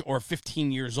old or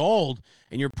 15 years old,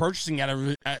 and you're purchasing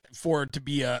for it to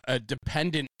be a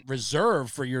dependent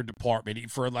reserve for your department,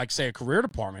 for, like, say, a career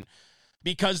department.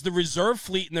 Because the reserve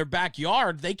fleet in their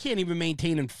backyard, they can't even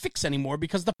maintain and fix anymore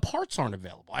because the parts aren't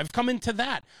available. I've come into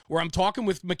that where I'm talking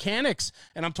with mechanics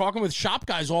and I'm talking with shop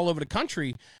guys all over the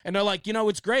country. And they're like,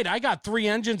 it's great. I got 3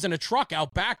 engines and a truck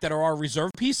out back that are our reserve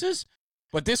pieces.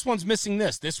 but this one's missing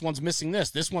this. This one's missing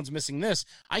this. This one's missing this.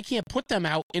 I can't put them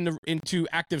out into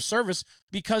active service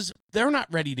because they're not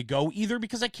ready to go either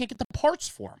because I can't get the parts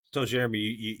for them. So,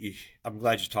 Jeremy, I'm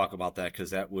glad you talk about that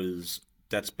because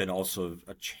that's been also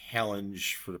a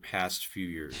challenge for the past few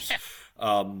years.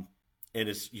 And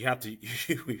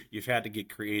you've had to get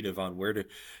creative on where to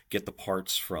get the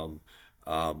parts from,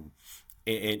 and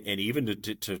even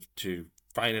to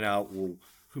finding out, well,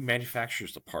 who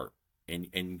manufactures the part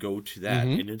and go to that.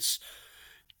 Mm-hmm. And it's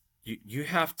you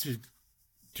have to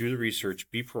do the research,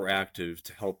 be proactive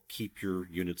to help keep your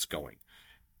units going,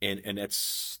 and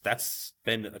that's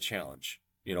been a challenge.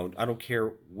 I don't care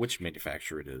which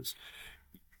manufacturer it is.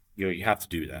 You have to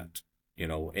do that.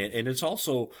 And it's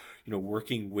also,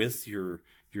 working with your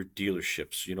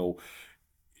dealerships,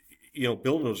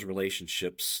 building those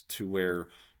relationships to where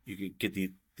you can get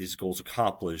these goals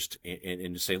accomplished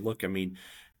and to say, look, I mean,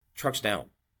 truck's down.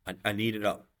 I need it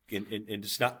up. And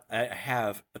it's not, I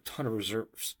have a ton of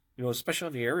reserves, especially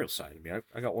on the aerial side. I mean,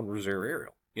 I got one reserve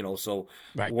aerial, so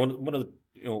right. one of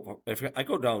the, if I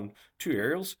go down 2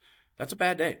 aerials, that's a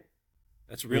bad day.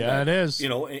 That's a real bad. Yeah, it is.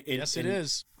 Yes, it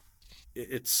is.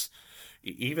 It's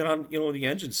even on, the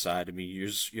engine side. I mean,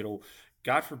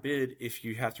 God forbid if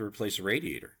you have to replace a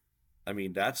radiator. I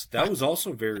mean, that was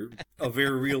also a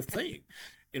very real thing,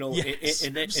 Yes,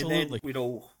 and then,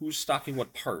 who's stocking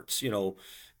what parts, and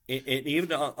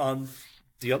even on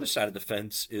the other side of the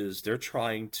fence is they're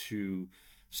trying to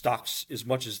stock as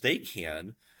much as they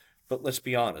can. But let's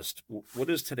be honest, what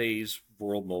is today's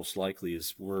world most likely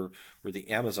is we're the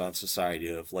Amazon society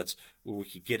of where we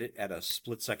could get it at a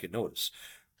split-second notice.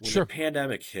 When Sure. the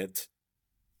pandemic hit,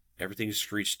 everything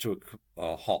screeched to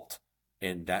a halt.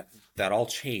 And that all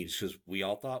changed because we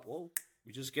all thought, well,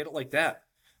 we just get it like that.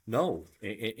 No.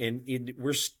 And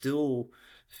we're still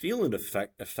feeling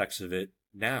effects of it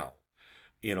now,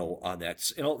 on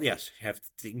that. Yes, have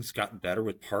things gotten better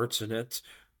with parts in it?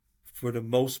 For the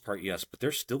most part, yes, but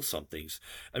there's still some things.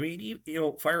 I mean,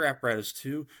 fire apparatus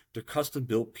too, they're custom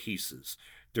built pieces.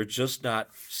 They're just not,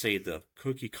 say, the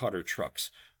cookie cutter trucks.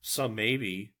 Some may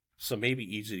be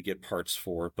easy to get parts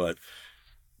for, but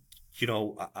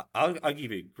I'll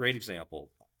give you a great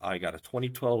example. I got a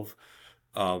 2012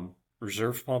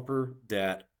 reserve pumper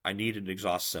that I needed an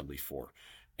exhaust assembly for,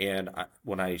 and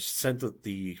when I sent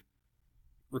the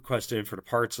request in for the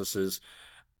parts, it says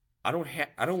I don't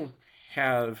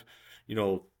have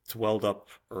to weld up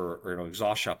or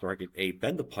exhaust shop where I could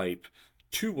bend the pipe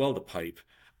to weld the pipe.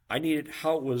 I needed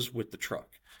how it was with the truck.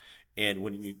 And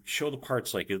when you show the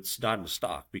parts, like, it's not in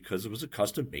stock because it was a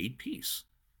custom made piece.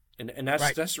 And that's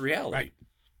Right. that's the reality.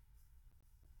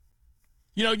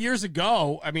 Right. Years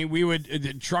ago, I mean,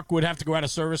 the truck would have to go out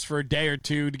of service for a day or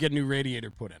two to get a new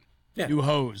radiator put in. Yeah. New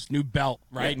hose, new belt,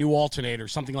 right? Yeah. New alternator,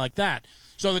 something like that.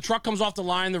 So the truck comes off the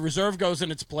line, the reserve goes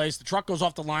in its place, the truck goes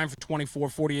off the line for 24,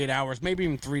 48 hours, maybe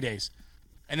even 3 days.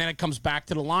 And then it comes back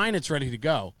to the line, it's ready to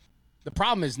go. The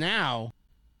problem is now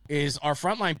is our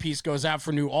frontline piece goes out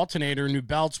for new alternator, new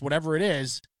belts, whatever it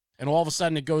is, and all of a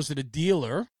sudden it goes to the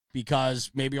dealer because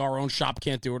maybe our own shop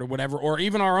can't do it or whatever, or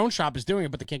even our own shop is doing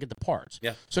it, but they can't get the parts.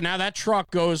 Yeah. So now that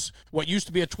truck goes, what used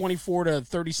to be a 24 to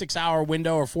 36-hour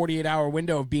window or 48-hour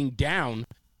window of being down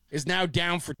is now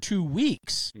down for 2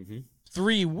 weeks,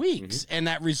 3 weeks. And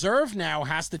that reserve now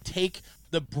has to take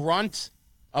the brunt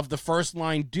of the first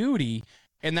line duty,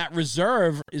 and that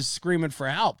reserve is screaming for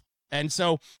help. And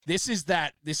so this is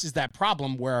that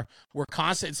problem where we're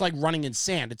constant. It's like running in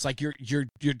sand. It's like you're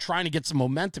trying to get some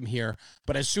momentum here,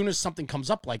 but as soon as something comes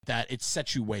up like that, it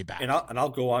sets you way back. And I'll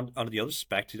go on to the other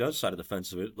back to the other side of the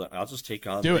fence of it. I'll just take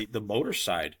on the motor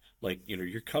side, like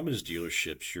your Cummins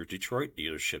dealerships, your Detroit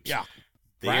dealerships. Yeah,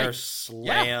 they right. are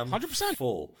slam 100%.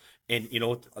 full. And you know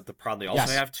what the problem they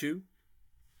also have too?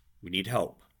 We need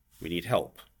help.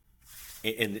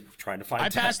 And trying to find. I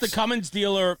passed the Cummins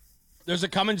dealer. There's a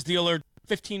Cummins dealer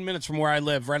 15 minutes from where I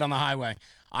live, right on the highway.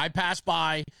 I pass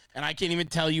by, and I can't even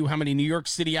tell you how many New York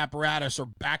City apparatus are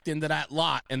backed into that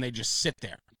lot, and they just sit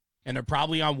there. And they're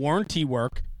probably on warranty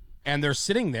work, and they're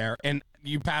sitting there. And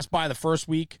you pass by the first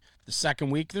week, the second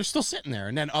week, they're still sitting there.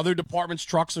 And then other departments'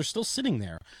 trucks are still sitting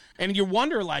there. And you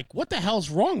wonder, like, what the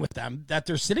hell's wrong with them that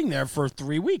they're sitting there for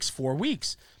 3 weeks, 4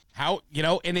 weeks? How,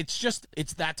 and it's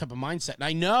that type of mindset. And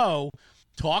I know,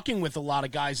 talking with a lot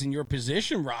of guys in your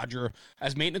position, Roger,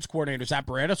 as maintenance coordinators,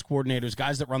 apparatus coordinators,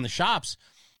 guys that run the shops,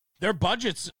 their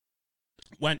budgets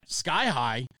went sky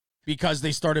high because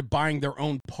they started buying their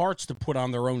own parts to put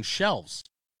on their own shelves.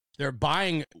 They're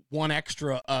buying one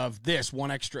extra of this,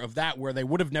 one extra of that, where they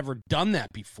would have never done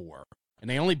that before. And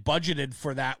they only budgeted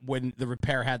for that when the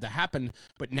repair had to happen.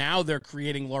 But now they're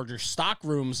creating larger stock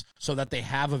rooms so that they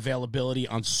have availability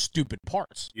on stupid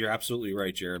parts. You're absolutely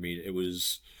right, Jeremy.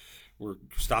 We're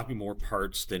stocking more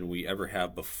parts than we ever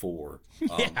have before.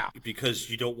 Yeah.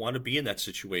 Because you don't want to be in that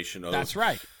situation of That's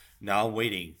right. now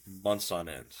waiting months on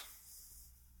end.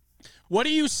 What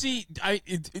do you see?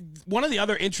 One of the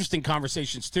other interesting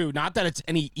conversations, too, not that it's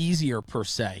any easier per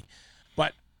se,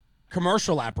 but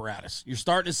commercial apparatus. You're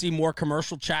starting to see more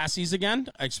commercial chassis again,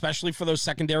 especially for those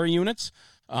secondary units,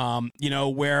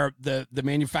 where the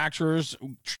manufacturers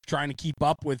trying to keep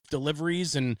up with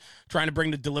deliveries and trying to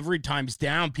bring the delivery times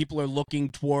down. People are looking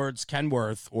towards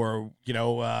Kenworth or,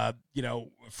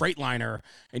 Freightliner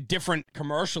and different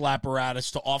commercial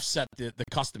apparatus to offset the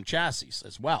custom chassis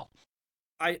as well.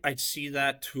 I see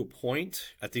that to a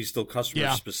point. I think still customer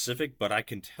specific, but I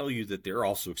can tell you that they're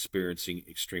also experiencing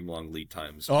extreme long lead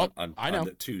times on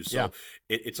that too. So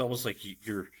it's almost like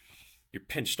you're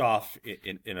pinched off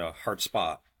in a hard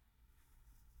spot.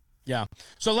 Yeah.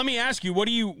 So let me ask you, what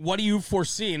do you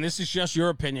foresee? And this is just your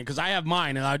opinion, because I have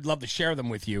mine and I'd love to share them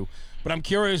with you. But I'm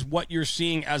curious what you're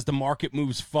seeing as the market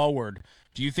moves forward.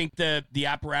 Do you think the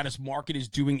apparatus market is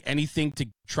doing anything to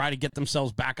try to get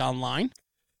themselves back online?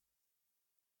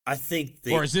 I think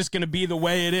or is this going to be the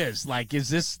way it is? Like, is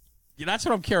this? That's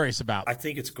what I'm curious about. I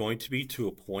think it's going to be to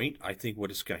a point. I think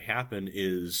what is going to happen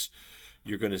is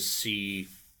you're going to see,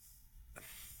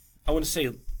 I want to say,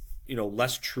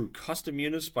 less true custom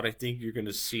units, but I think you're going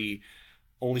to see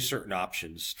only certain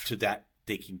options to that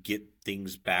they can get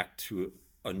things back to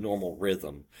a normal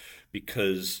rhythm,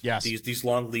 because these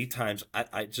long lead times,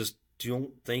 I just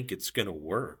don't think it's going to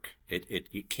work.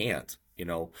 It can't,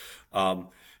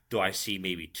 Do I see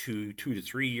maybe 2 to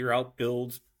 3 year out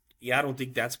builds? Yeah, I don't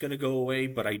think that's going to go away,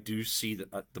 but I do see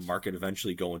the market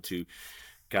eventually going to,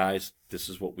 guys, this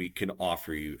is what we can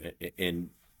offer you.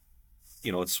 And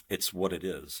it's what it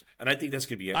is. And I think that's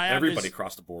going to be everybody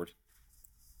across the board.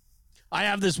 I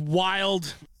have this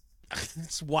wild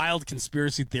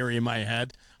conspiracy theory in my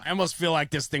head. I almost feel like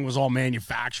this thing was all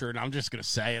manufactured. I'm just going to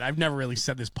say it. I've never really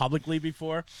said this publicly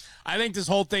before. I think this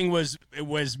whole thing was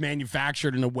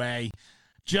manufactured in a way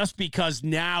just because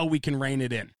now we can rein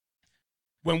it in.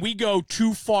 When we go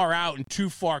too far out and too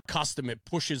far custom, it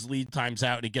pushes lead times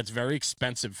out and it gets very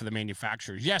expensive for the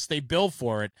manufacturers. Yes, they bill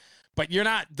for it, but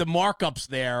the markups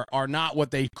there are not what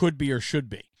they could be or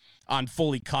should be on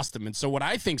fully custom. And so what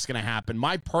I think is going to happen,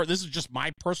 this is just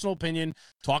my personal opinion,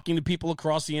 talking to people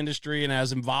across the industry and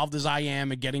as involved as I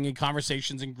am and getting in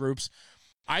conversations in groups,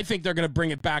 I think they're going to bring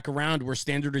it back around where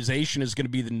standardization is going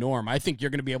to be the norm. I think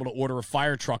you're going to be able to order a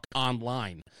fire truck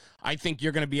online. I think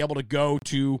you're going to be able to go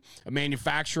to a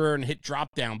manufacturer and hit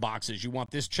drop-down boxes. You want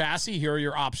this chassis? Here are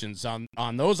your options.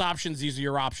 On those options, these are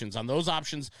your options. On those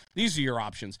options, these are your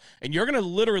options. And you're going to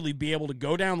literally be able to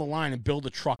go down the line and build a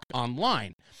truck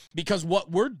online. Because what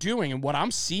we're doing and what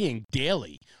I'm seeing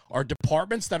daily are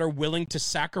departments that are willing to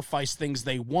sacrifice things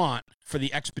they want for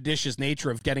the expeditious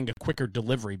nature of getting a quicker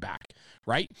delivery back,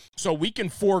 right? So we can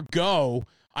forego,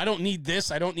 I don't need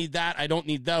this, I don't need that, I don't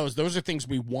need those. Those are things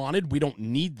we wanted. We don't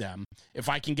need them if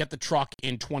I can get the truck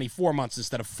in 24 months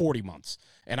instead of 40 months.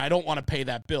 And I don't want to pay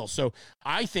that bill. So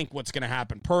I think what's going to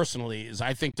happen personally is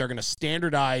I think they're going to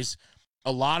standardize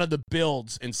a lot of the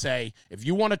builds and say, if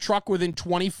you want a truck within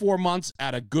 24 months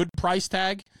at a good price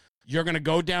tag, you're going to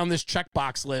go down this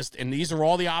checkbox list, and these are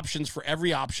all the options for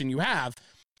every option you have.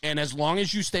 And as long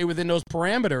as you stay within those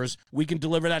parameters, we can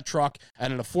deliver that truck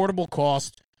at an affordable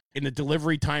cost in the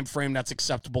delivery time frame that's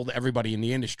acceptable to everybody in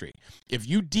the industry. If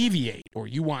you deviate or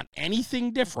you want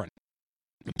anything different,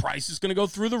 the price is going to go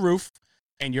through the roof,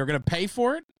 and you're going to pay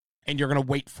for it, and you're going to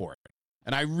wait for it.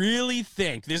 And I really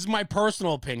think, this is my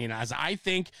personal opinion, as I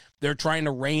think they're trying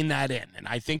to rein that in, and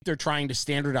I think they're trying to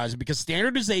standardize it, because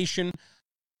standardization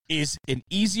is an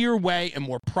easier way and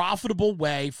more profitable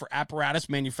way for apparatus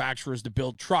manufacturers to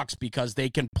build trucks, because they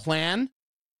can plan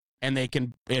and they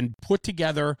can put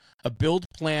together a build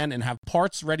plan and have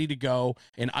parts ready to go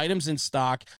and items in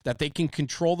stock that they can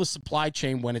control the supply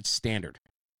chain when it's standard.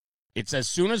 It's as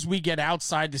soon as we get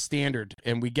outside the standard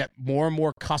and we get more and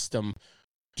more custom,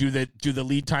 do the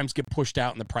lead times get pushed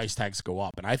out and the price tags go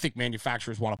up. And I think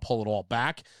manufacturers want to pull it all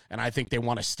back, and I think they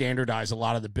want to standardize a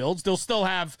lot of the builds. They'll still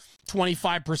have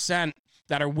 25%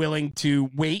 that are willing to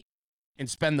wait and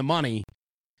spend the money,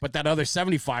 but that other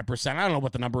 75%, I don't know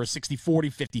what the number is,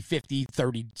 60-40, 50-50,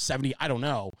 30-70, I don't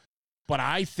know. But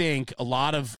I think a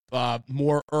lot of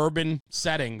more urban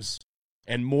settings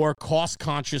and more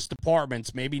cost-conscious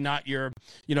departments, maybe not your,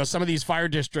 some of these fire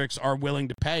districts are willing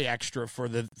to pay extra for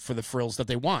the frills that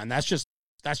they want. And that's just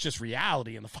That's just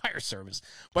reality in the fire service.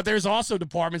 But there's also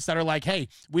departments that are like, hey,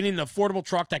 we need an affordable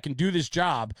truck that can do this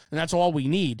job, and that's all we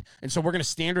need. And so we're going to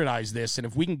standardize this. And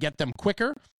if we can get them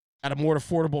quicker at a more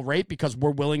affordable rate because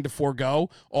we're willing to forego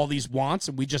all these wants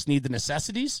and we just need the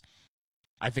necessities,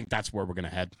 I think that's where we're going to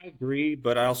head. I agree,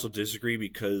 but I also disagree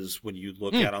because when you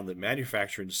look at on the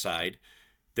manufacturing side,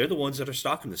 they're the ones that are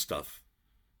stocking this stuff,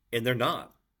 and they're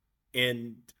not.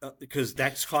 And because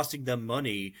that's costing them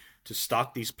money to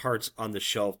stock these parts on the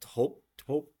shelf to hope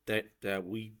that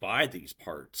we buy these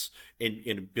parts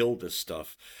and build this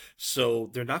stuff.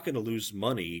 So they're not going to lose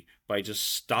money by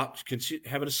just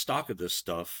having a stock of this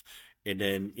stuff, and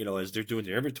then as they're doing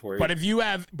their inventory. But if you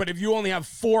only have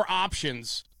 4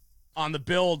 options on the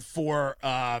build for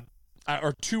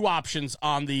or 2 options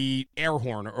on the air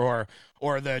horn or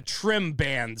the trim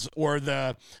bands or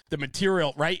the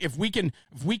material, right? If we can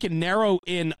narrow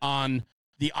in on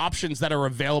the options that are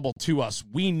available to us,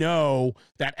 we know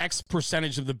that X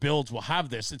percentage of the builds will have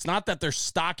this. It's not that they're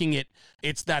stocking it,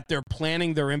 it's that they're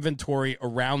planning their inventory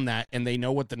around that and they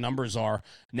know what the numbers are.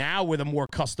 Now with a more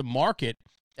custom market,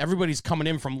 everybody's coming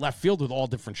in from left field with all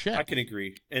different shit. I can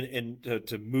agree. And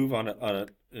to move on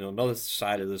another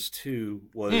side of this too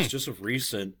was just of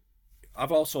recent,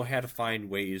 I've also had to find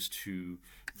ways to,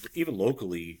 even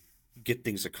locally, get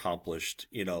things accomplished.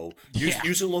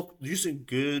 Using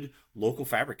good local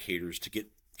fabricators to get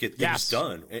things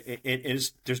done.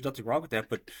 And there's nothing wrong with that,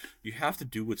 but you have to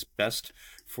do what's best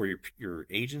for your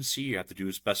agency. You have to do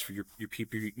what's best for your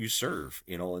people you serve.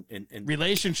 And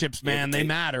relationships, man, they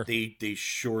matter. They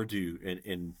sure do.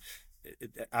 And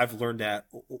I've learned that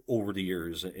over the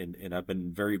years, and I've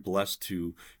been very blessed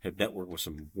to have networked with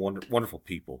some wonderful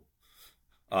people.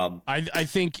 I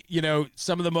think,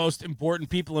 some of the most important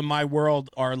people in my world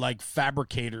are like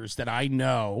fabricators that I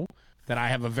know, that I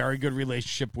have a very good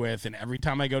relationship with. And every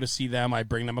time I go to see them, I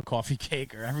bring them a coffee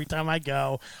cake, or every time I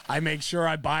go, I make sure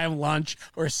I buy them lunch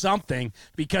or something,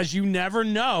 because you never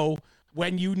know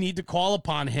when you need to call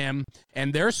upon him.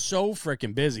 And they're so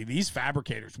freaking busy. These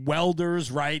fabricators, welders,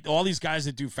 right? All these guys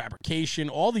that do fabrication,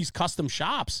 all these custom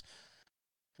shops.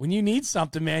 When you need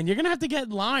something, man, you're going to have to get in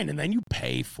line, and then you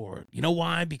pay for it. You know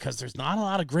why? Because there's not a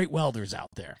lot of great welders out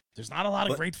there. There's not a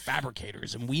lot of great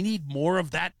fabricators, and we need more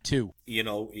of that too. You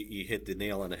hit the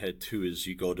nail on the head too, is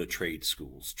you go to trade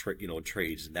schools,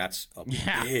 trades, and that's a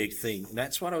big thing. And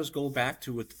that's what I was going back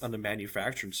to on the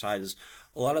manufacturing side, is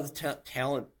a lot of the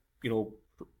talent,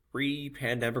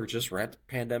 pre-pandemic or just at the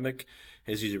pandemic,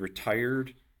 has either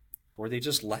retired or they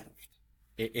just left.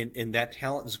 And that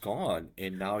talent is gone,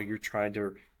 and now you're trying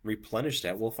to replenish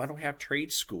that. Well, if I don't have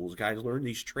trade schools, guys learn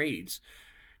these trades,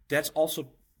 that's also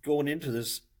going into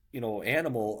this,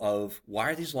 animal of why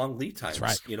are these long lead times?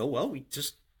 That's right. We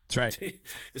just, that's right.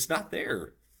 It's not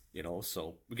there,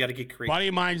 so we got to get creative. Buddy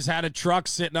of mine just had a truck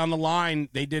sitting on the line.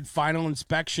 They did final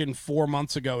inspection 4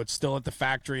 months ago. It's still at the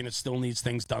factory, and it still needs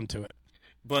things done to it.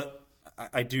 But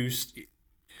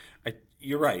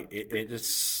you're right.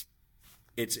 It's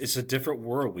a different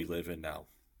world we live in now.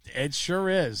 It sure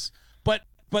is.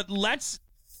 But let's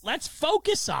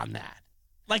focus on that.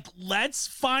 Like, let's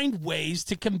find ways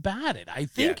to combat it. I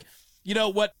think,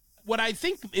 what I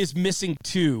think is missing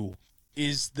too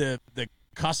is the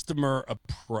customer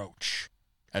approach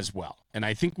as well. And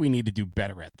I think we need to do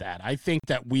better at that. I think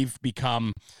that we've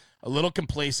become a little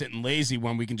complacent and lazy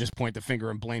when we can just point the finger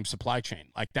and blame supply chain.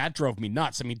 Like, that drove me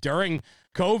nuts. I mean, during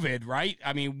COVID, right?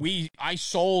 I mean, I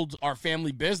sold our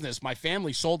family business. My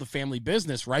family sold the family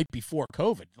business right before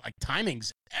COVID. Like,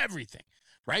 timing's everything,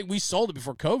 right? We sold it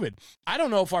before COVID. I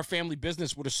don't know if our family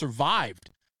business would have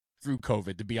survived through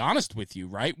COVID, to be honest with you,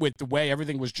 right? With the way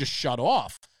everything was just shut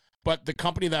off. But the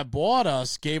company that bought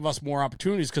us gave us more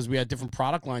opportunities because we had different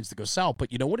product lines to go sell.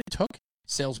 But you know what it took?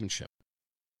 Salesmanship.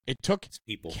 It took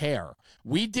people care.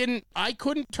 I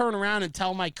couldn't turn around and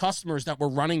tell my customers that we're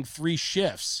running 3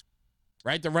 shifts,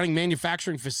 right? They're running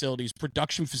manufacturing facilities,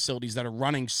 production facilities that are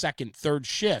running 2nd, 3rd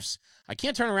shifts. I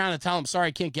can't turn around and tell them, sorry,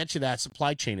 I can't get you that,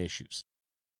 supply chain issues.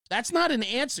 That's not an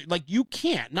answer. Like, you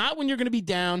can't. Not when you're going to be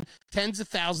down tens of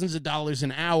thousands of dollars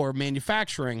an hour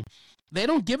manufacturing. They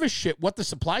don't give a shit what the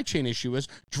supply chain issue is.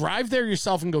 Drive there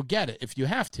yourself and go get it if you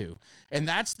have to. And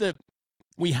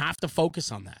we have to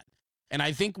focus on that. And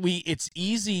I think it's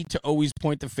easy to always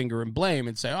point the finger and blame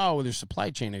and say, oh, there's supply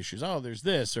chain issues. Oh, there's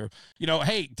this. Or,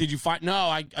 hey, did you find? No,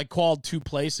 I called 2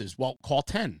 places. Well, call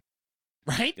 10,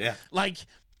 right? Yeah.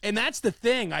 And that's the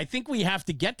thing. I think we have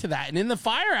to get to that. And in the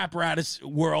fire apparatus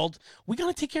world, we got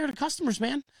to take care of the customers,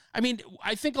 man. I mean,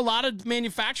 I think a lot of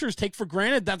manufacturers take for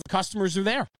granted that the customers are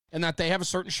there and that they have a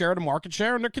certain share of the market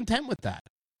share, and they're content with that.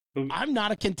 I'm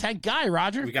not a content guy,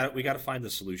 Roger. We got to find the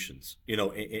solutions,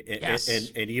 Yes.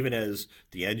 and even as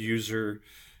the end user,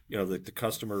 the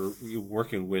customer,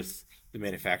 working with the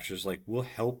manufacturers, like, we'll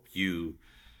help you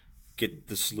get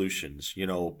the solutions,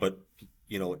 but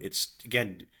it's,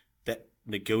 again, that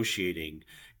negotiating,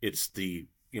 it's the,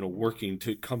 working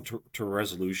to come to a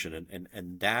resolution,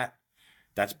 and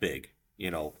that's big,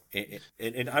 and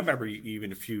I remember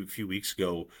even a few weeks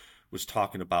ago was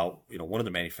talking about, one of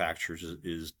the manufacturers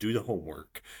is do the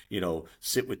homework,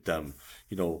 sit with them,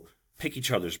 pick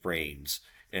each other's brains.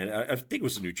 And I think it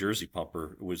was the New Jersey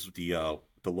pumper. It was the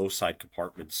low side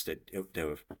compartments that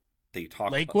they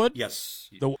talked Lakewood? about. Yes.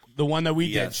 The one that we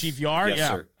did, Yes. Chief Yard? Yes, Yeah.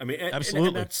 sir. I mean,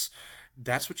 Absolutely. and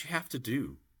that's what you have to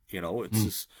do. It's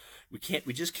just,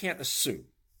 we just can't assume.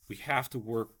 We have to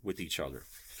work with each other.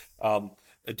 I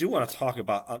do want to talk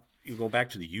about, you go back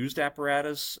to the used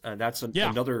apparatus, and that's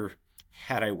another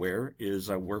hat I wear. Is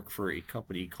I work for a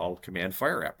company called Command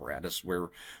Fire Apparatus, where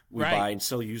we buy and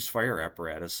sell used fire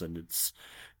apparatus, and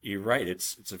you're right,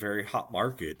 it's a very hot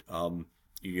market.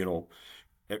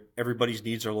 Everybody's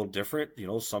needs are a little different.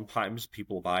 Sometimes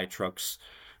people buy trucks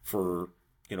for,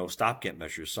 stopgap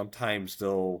measures. Sometimes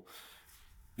they'll,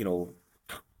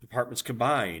 departments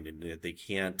combine, and they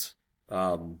can't,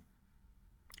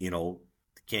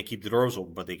 can't keep the doors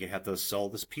open, but they have to sell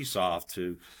this piece off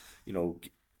to,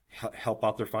 help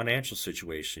out their financial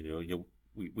situation.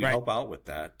 We help out with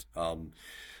that.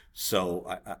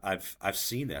 So I've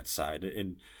seen that side,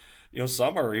 and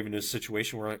some are even in a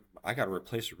situation where I got to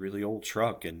replace a really old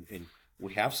truck, and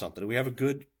we have something. We have a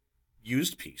good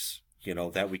used piece,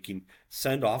 that we can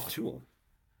send off to them.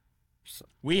 So.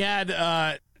 We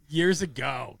had years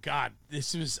ago. God,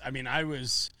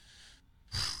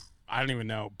 I don't even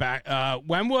know. Back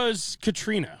when was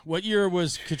Katrina? What year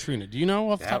was Katrina? Do you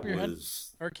know off the top of your head?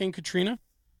 Hurricane Katrina?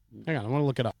 Hang on, I want to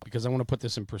look it up because I want to put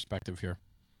this in perspective here.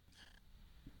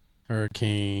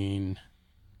 Hurricane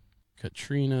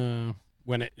Katrina.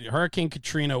 Hurricane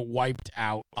Katrina wiped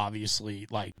out, obviously,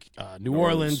 like New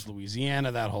Orleans,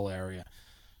 Louisiana, that whole area.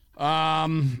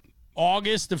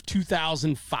 August of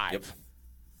 2005. Yep.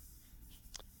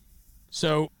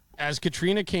 So as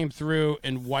Katrina came through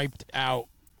and wiped out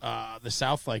the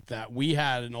South like that, we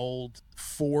had an old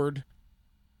Ford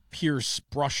Pierce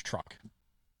brush truck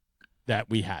that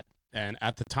we had. And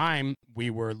at the time, we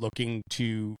were looking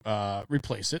to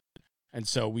replace it. And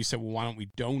so we said, well, why don't we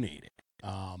donate it?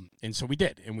 And so we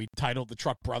did. And we titled the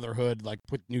truck Brotherhood, like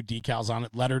put new decals on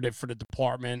it, lettered it for the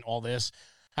department, all this.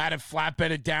 Had it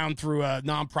flatbedded down through a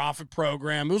nonprofit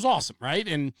program. It was awesome, right?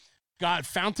 And got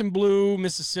Fontainebleau,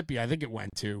 Mississippi, I think it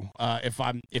went to, if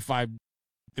I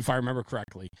remember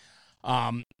correctly.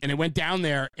 And it went down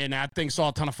there, and that thing saw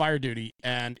a ton of fire duty,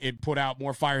 and it put out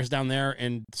more fires down there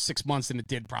in 6 months than it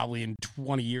did probably in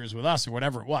 20 years with us or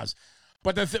whatever it was.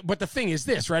 But the thing is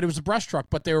this, right? It was a brush truck,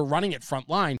 but they were running it front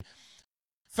line.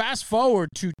 Fast forward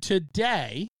to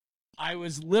today, I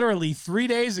was literally 3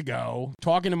 days ago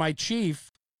talking to my chief,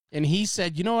 and he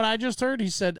said, you know what I just heard? He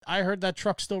said, I heard that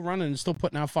truck's still running and still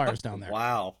putting out fires down there.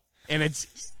 Wow. And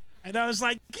I was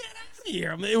like, get out of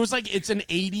here. It was like, it's an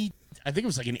 80, I think it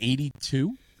was like an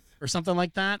 82 or something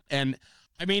like that. And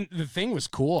I mean, the thing was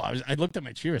cool. I looked at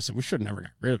my chief. I said, we should have never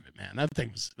got rid of it, man. That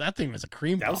thing was a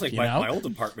cream That puff, was like my old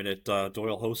department at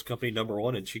Doyle Host Company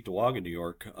 #1 in Cheektowaga, New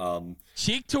York.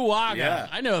 Cheektowaga. Yeah.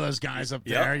 I know those guys up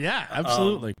there. Yeah,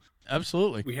 absolutely.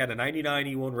 Absolutely. We had a 99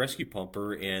 E1 rescue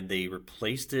pumper, and they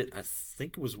replaced it. I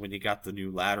think it was when they got the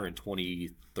new ladder in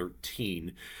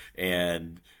 2013.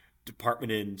 And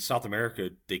department in South America,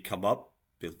 they come up,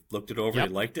 they looked it over, They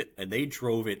liked it, and they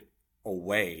drove it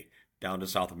away down to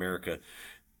South America.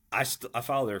 I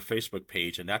follow their Facebook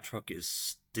page, and that truck is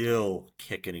still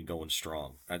kicking and going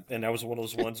strong. And that was one of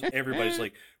those ones everybody's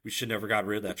like, we should never got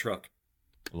rid of that truck.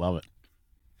 Love it.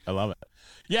 I love it.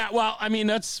 Yeah, well, I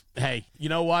mean, hey, you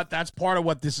know what? That's part of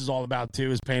what this is all about,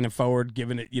 too, is paying it forward,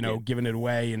 giving it, giving it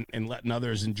away and letting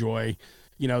others enjoy,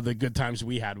 the good times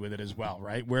we had with it as well,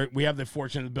 right? We have the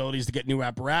fortunate abilities to get new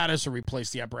apparatus or replace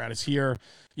the apparatus here.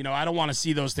 I don't want to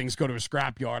see those things go to a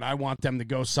scrapyard. I want them to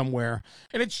go somewhere.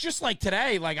 And it's just like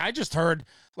today, like I just heard,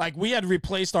 like we had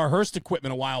replaced our Hearst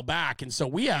equipment a while back. And so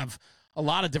we have a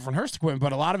lot of different Hearst equipment,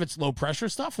 but a lot of it's low pressure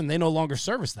stuff, and they no longer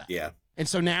service that. Yeah. And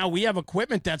so now we have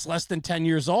equipment that's less than 10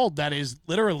 years old that is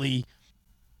literally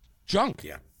junk.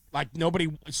 Yeah. Like nobody.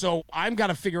 So I've got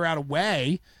to figure out a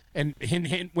way, and hint,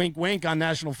 hint, wink, wink on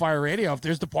National Fire Radio. If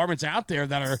there's departments out there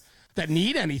that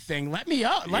need anything, let me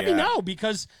me know,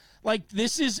 because like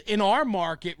this is in our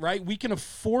market, right? We can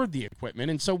afford the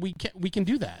equipment, and so we can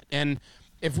do that. And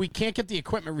if we can't get the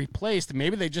equipment replaced,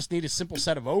 maybe they just need a simple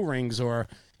set of O-rings or,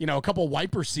 a couple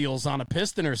wiper seals on a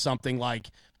piston or something. Like,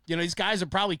 these guys are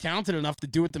probably talented enough to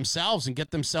do it themselves and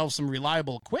get themselves some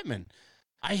reliable equipment.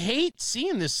 I hate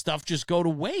seeing this stuff just go to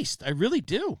waste. I really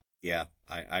do. Yeah,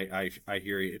 I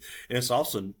hear you. And it's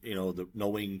also, the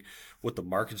knowing what the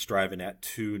market's driving at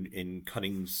too, and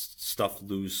cutting stuff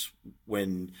loose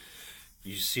when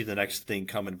you see the next thing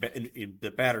coming. And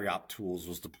the battery op tools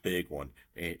was the big one.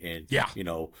 And yeah.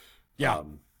 Yeah.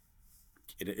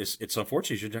 It's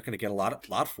unfortunate you're not going to get a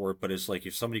lot for it, but it's like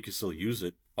if somebody can still use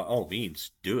it, by all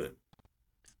means, do it.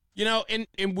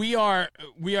 And we are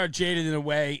jaded in a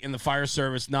way in the fire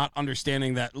service, not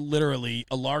understanding that literally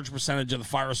a large percentage of the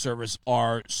fire service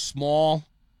are small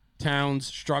towns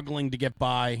struggling to get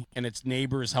by, and it's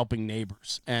neighbors helping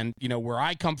neighbors. And, where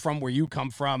I come from, where you come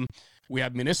from, we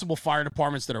have municipal fire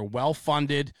departments that are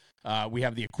well-funded. We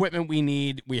have the equipment we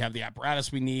need. We have the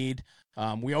apparatus we need.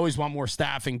 We always want more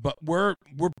staffing, but we're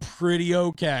pretty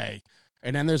okay.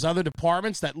 And then there's other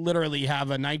departments that literally have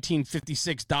a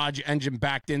 1956 Dodge engine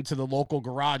backed into the local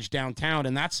garage downtown,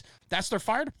 and that's their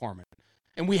fire department.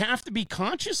 And we have to be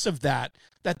conscious of that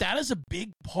is a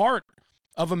big part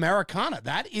of Americana.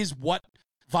 That is what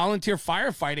volunteer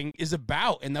firefighting is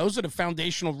about, and those are the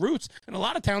foundational roots. And a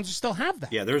lot of towns still have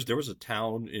that. Yeah, there was a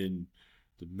town in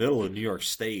the middle of New York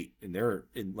State, and they're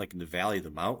in the Valley of the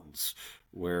Mountains,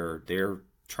 where they're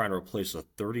trying to replace a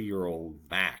 30-year-old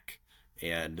Mack.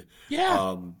 And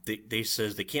they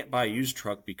says they can't buy a used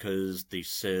truck because they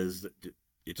says that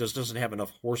it just doesn't have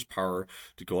enough horsepower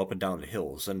to go up and down the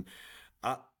hills. And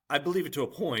I believe it to a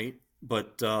point,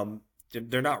 but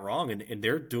they're not wrong. And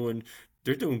they're doing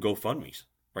GoFundMes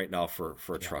right now for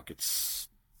a truck.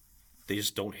 They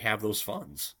just don't have those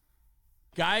funds.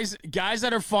 Guys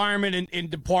that are firemen in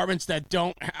departments that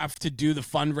don't have to do the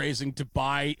fundraising to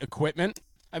buy equipment.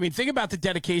 I mean, think about the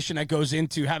dedication that goes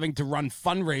into having to run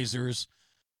fundraisers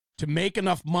to make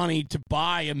enough money to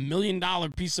buy $1 million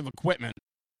piece of equipment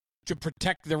to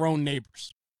protect their own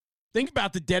neighbors. Think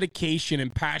about the dedication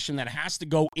and passion that has to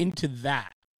go into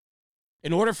that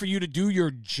in order for you to do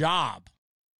your job,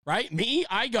 right? Me,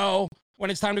 I go, when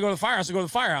it's time to go to the firehouse, I go to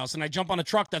the firehouse, and I jump on a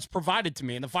truck that's provided to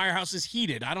me, and the firehouse is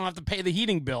heated. I don't have to pay the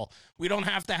heating bill. We don't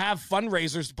have to have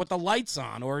fundraisers to put the lights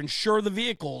on or insure the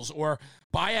vehicles or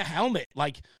buy a helmet.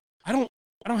 Like, I don't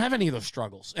have any of those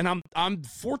struggles, and I'm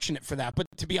fortunate for that. But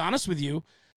to be honest with you,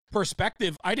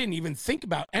 perspective, I didn't even think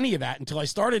about any of that until I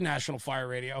started National Fire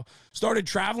Radio, started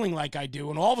traveling like I do,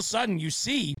 and all of a sudden you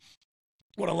see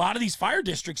what a lot of these fire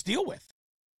districts deal with.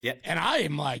 Yeah. And I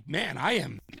am like, man,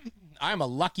 I'm a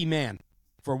lucky man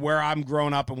for where I'm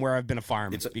grown up and where I've been a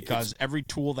fireman, because every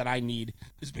tool that I need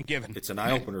has been given. It's an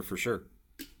eye-opener for sure.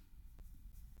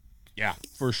 Yeah,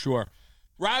 for sure.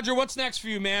 Roger, what's next for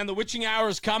you, man? The witching hour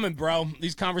is coming, bro.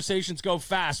 These conversations go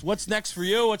fast. What's next for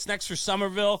you? What's next for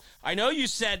Summerville? I know you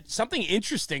said something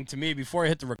interesting to me before I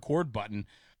hit the record button.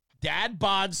 Dad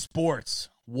Bod Sports.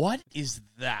 What is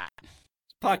that?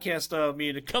 Podcast, me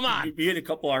and a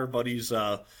couple of our buddies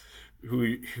who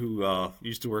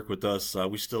used to work with us,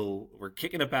 we're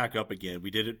kicking it back up again.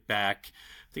 We did it back,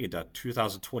 I think, in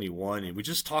 2021, and we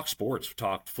just talked sports. We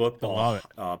talked football,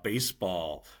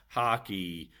 baseball,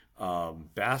 hockey,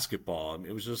 basketball. I mean,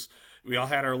 it was just, we all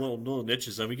had our little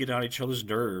niches, and we get on each other's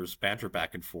nerves, banter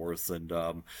back and forth, and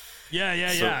I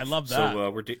love that.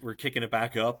 So we're kicking it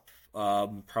back up.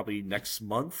 Probably next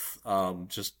month,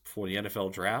 just for the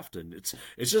NFL draft, and it's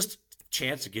just a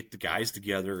chance to get the guys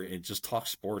together and just talk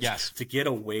sports. Yes. To get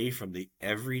away from the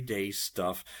everyday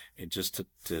stuff and just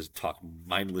to talk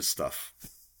mindless stuff.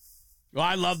 Well,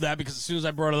 I love that, because as soon as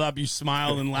I brought it up, you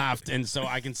smiled and laughed, and so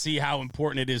I can see how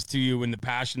important it is to you and the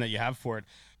passion that you have for it.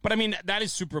 But I mean, that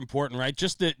is super important, right?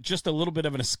 Just a little bit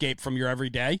of an escape from your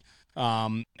everyday.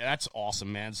 That's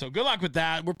awesome, man. So good luck with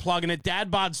that. We're plugging it. Dad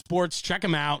Bod Sports. Check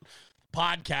him out.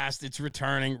 Podcast. It's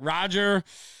returning. Roger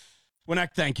Wnek,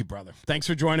 thank you, brother. Thanks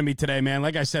for joining me today, man.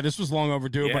 Like I said, this was long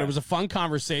overdue, but it was a fun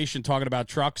conversation talking about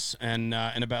trucks and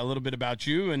about a little bit about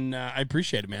you, and I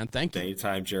appreciate it, man. Thank you.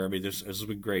 Anytime, Jeremy. This has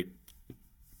been great.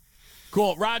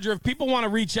 Cool. Roger, if people want to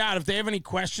reach out, if they have any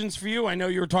questions for you, I know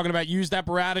you were talking about used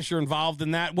apparatus. You're involved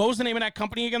in that. What was the name of that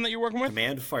company again that you're working with?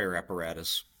 Command Fire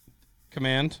Apparatus.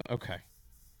 Command? Okay.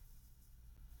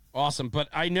 Awesome. But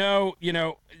I know,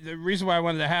 the reason why I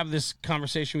wanted to have this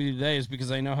conversation with you today is because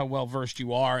I know how well-versed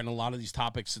you are in a lot of these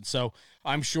topics. And so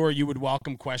I'm sure you would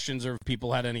welcome questions or if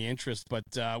people had any interest. But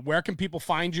where can people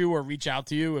find you or reach out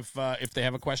to you if they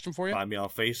have a question for you? Find me on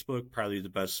Facebook, probably the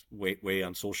best way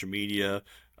on social media.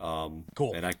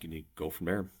 Cool. And I can go from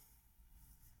there.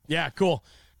 Yeah, cool.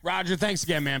 Roger, thanks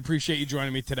again, man. Appreciate you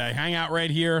joining me today. Hang out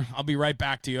right here. I'll be right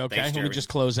back to you, okay? Thanks, Let me just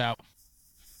close out.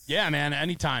 Yeah, man,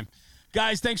 anytime.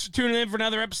 Guys, thanks for tuning in for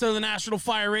another episode of the National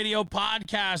Fire Radio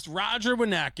Podcast. Roger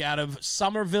Wnek out of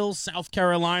Summerville, South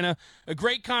Carolina. A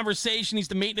great conversation. He's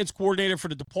the maintenance coordinator for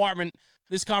the department.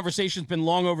 This conversation's been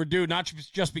long overdue, not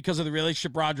just because of the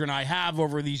relationship Roger and I have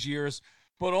over these years,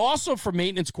 but also for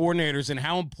maintenance coordinators and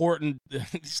how important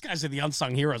these guys are. The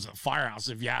unsung heroes of the firehouse,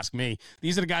 if you ask me.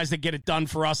 These are the guys that get it done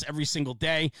for us every single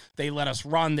day. They let us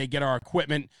run. They get our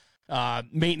equipment,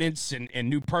 maintenance, and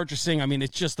new purchasing. I mean,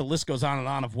 it's just the list goes on and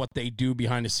on of what they do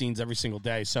behind the scenes every single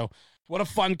day. So what a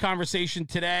fun conversation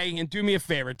today. And do me a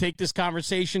favor, take this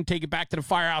conversation, take it back to the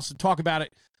firehouse and talk about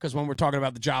it, because when we're talking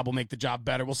about the job, we'll make the job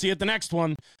better. We'll see you at the next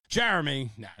one.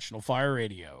 Jeremy, National Fire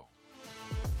Radio.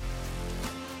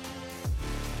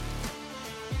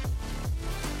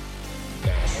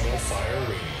 National Fire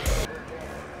Radio.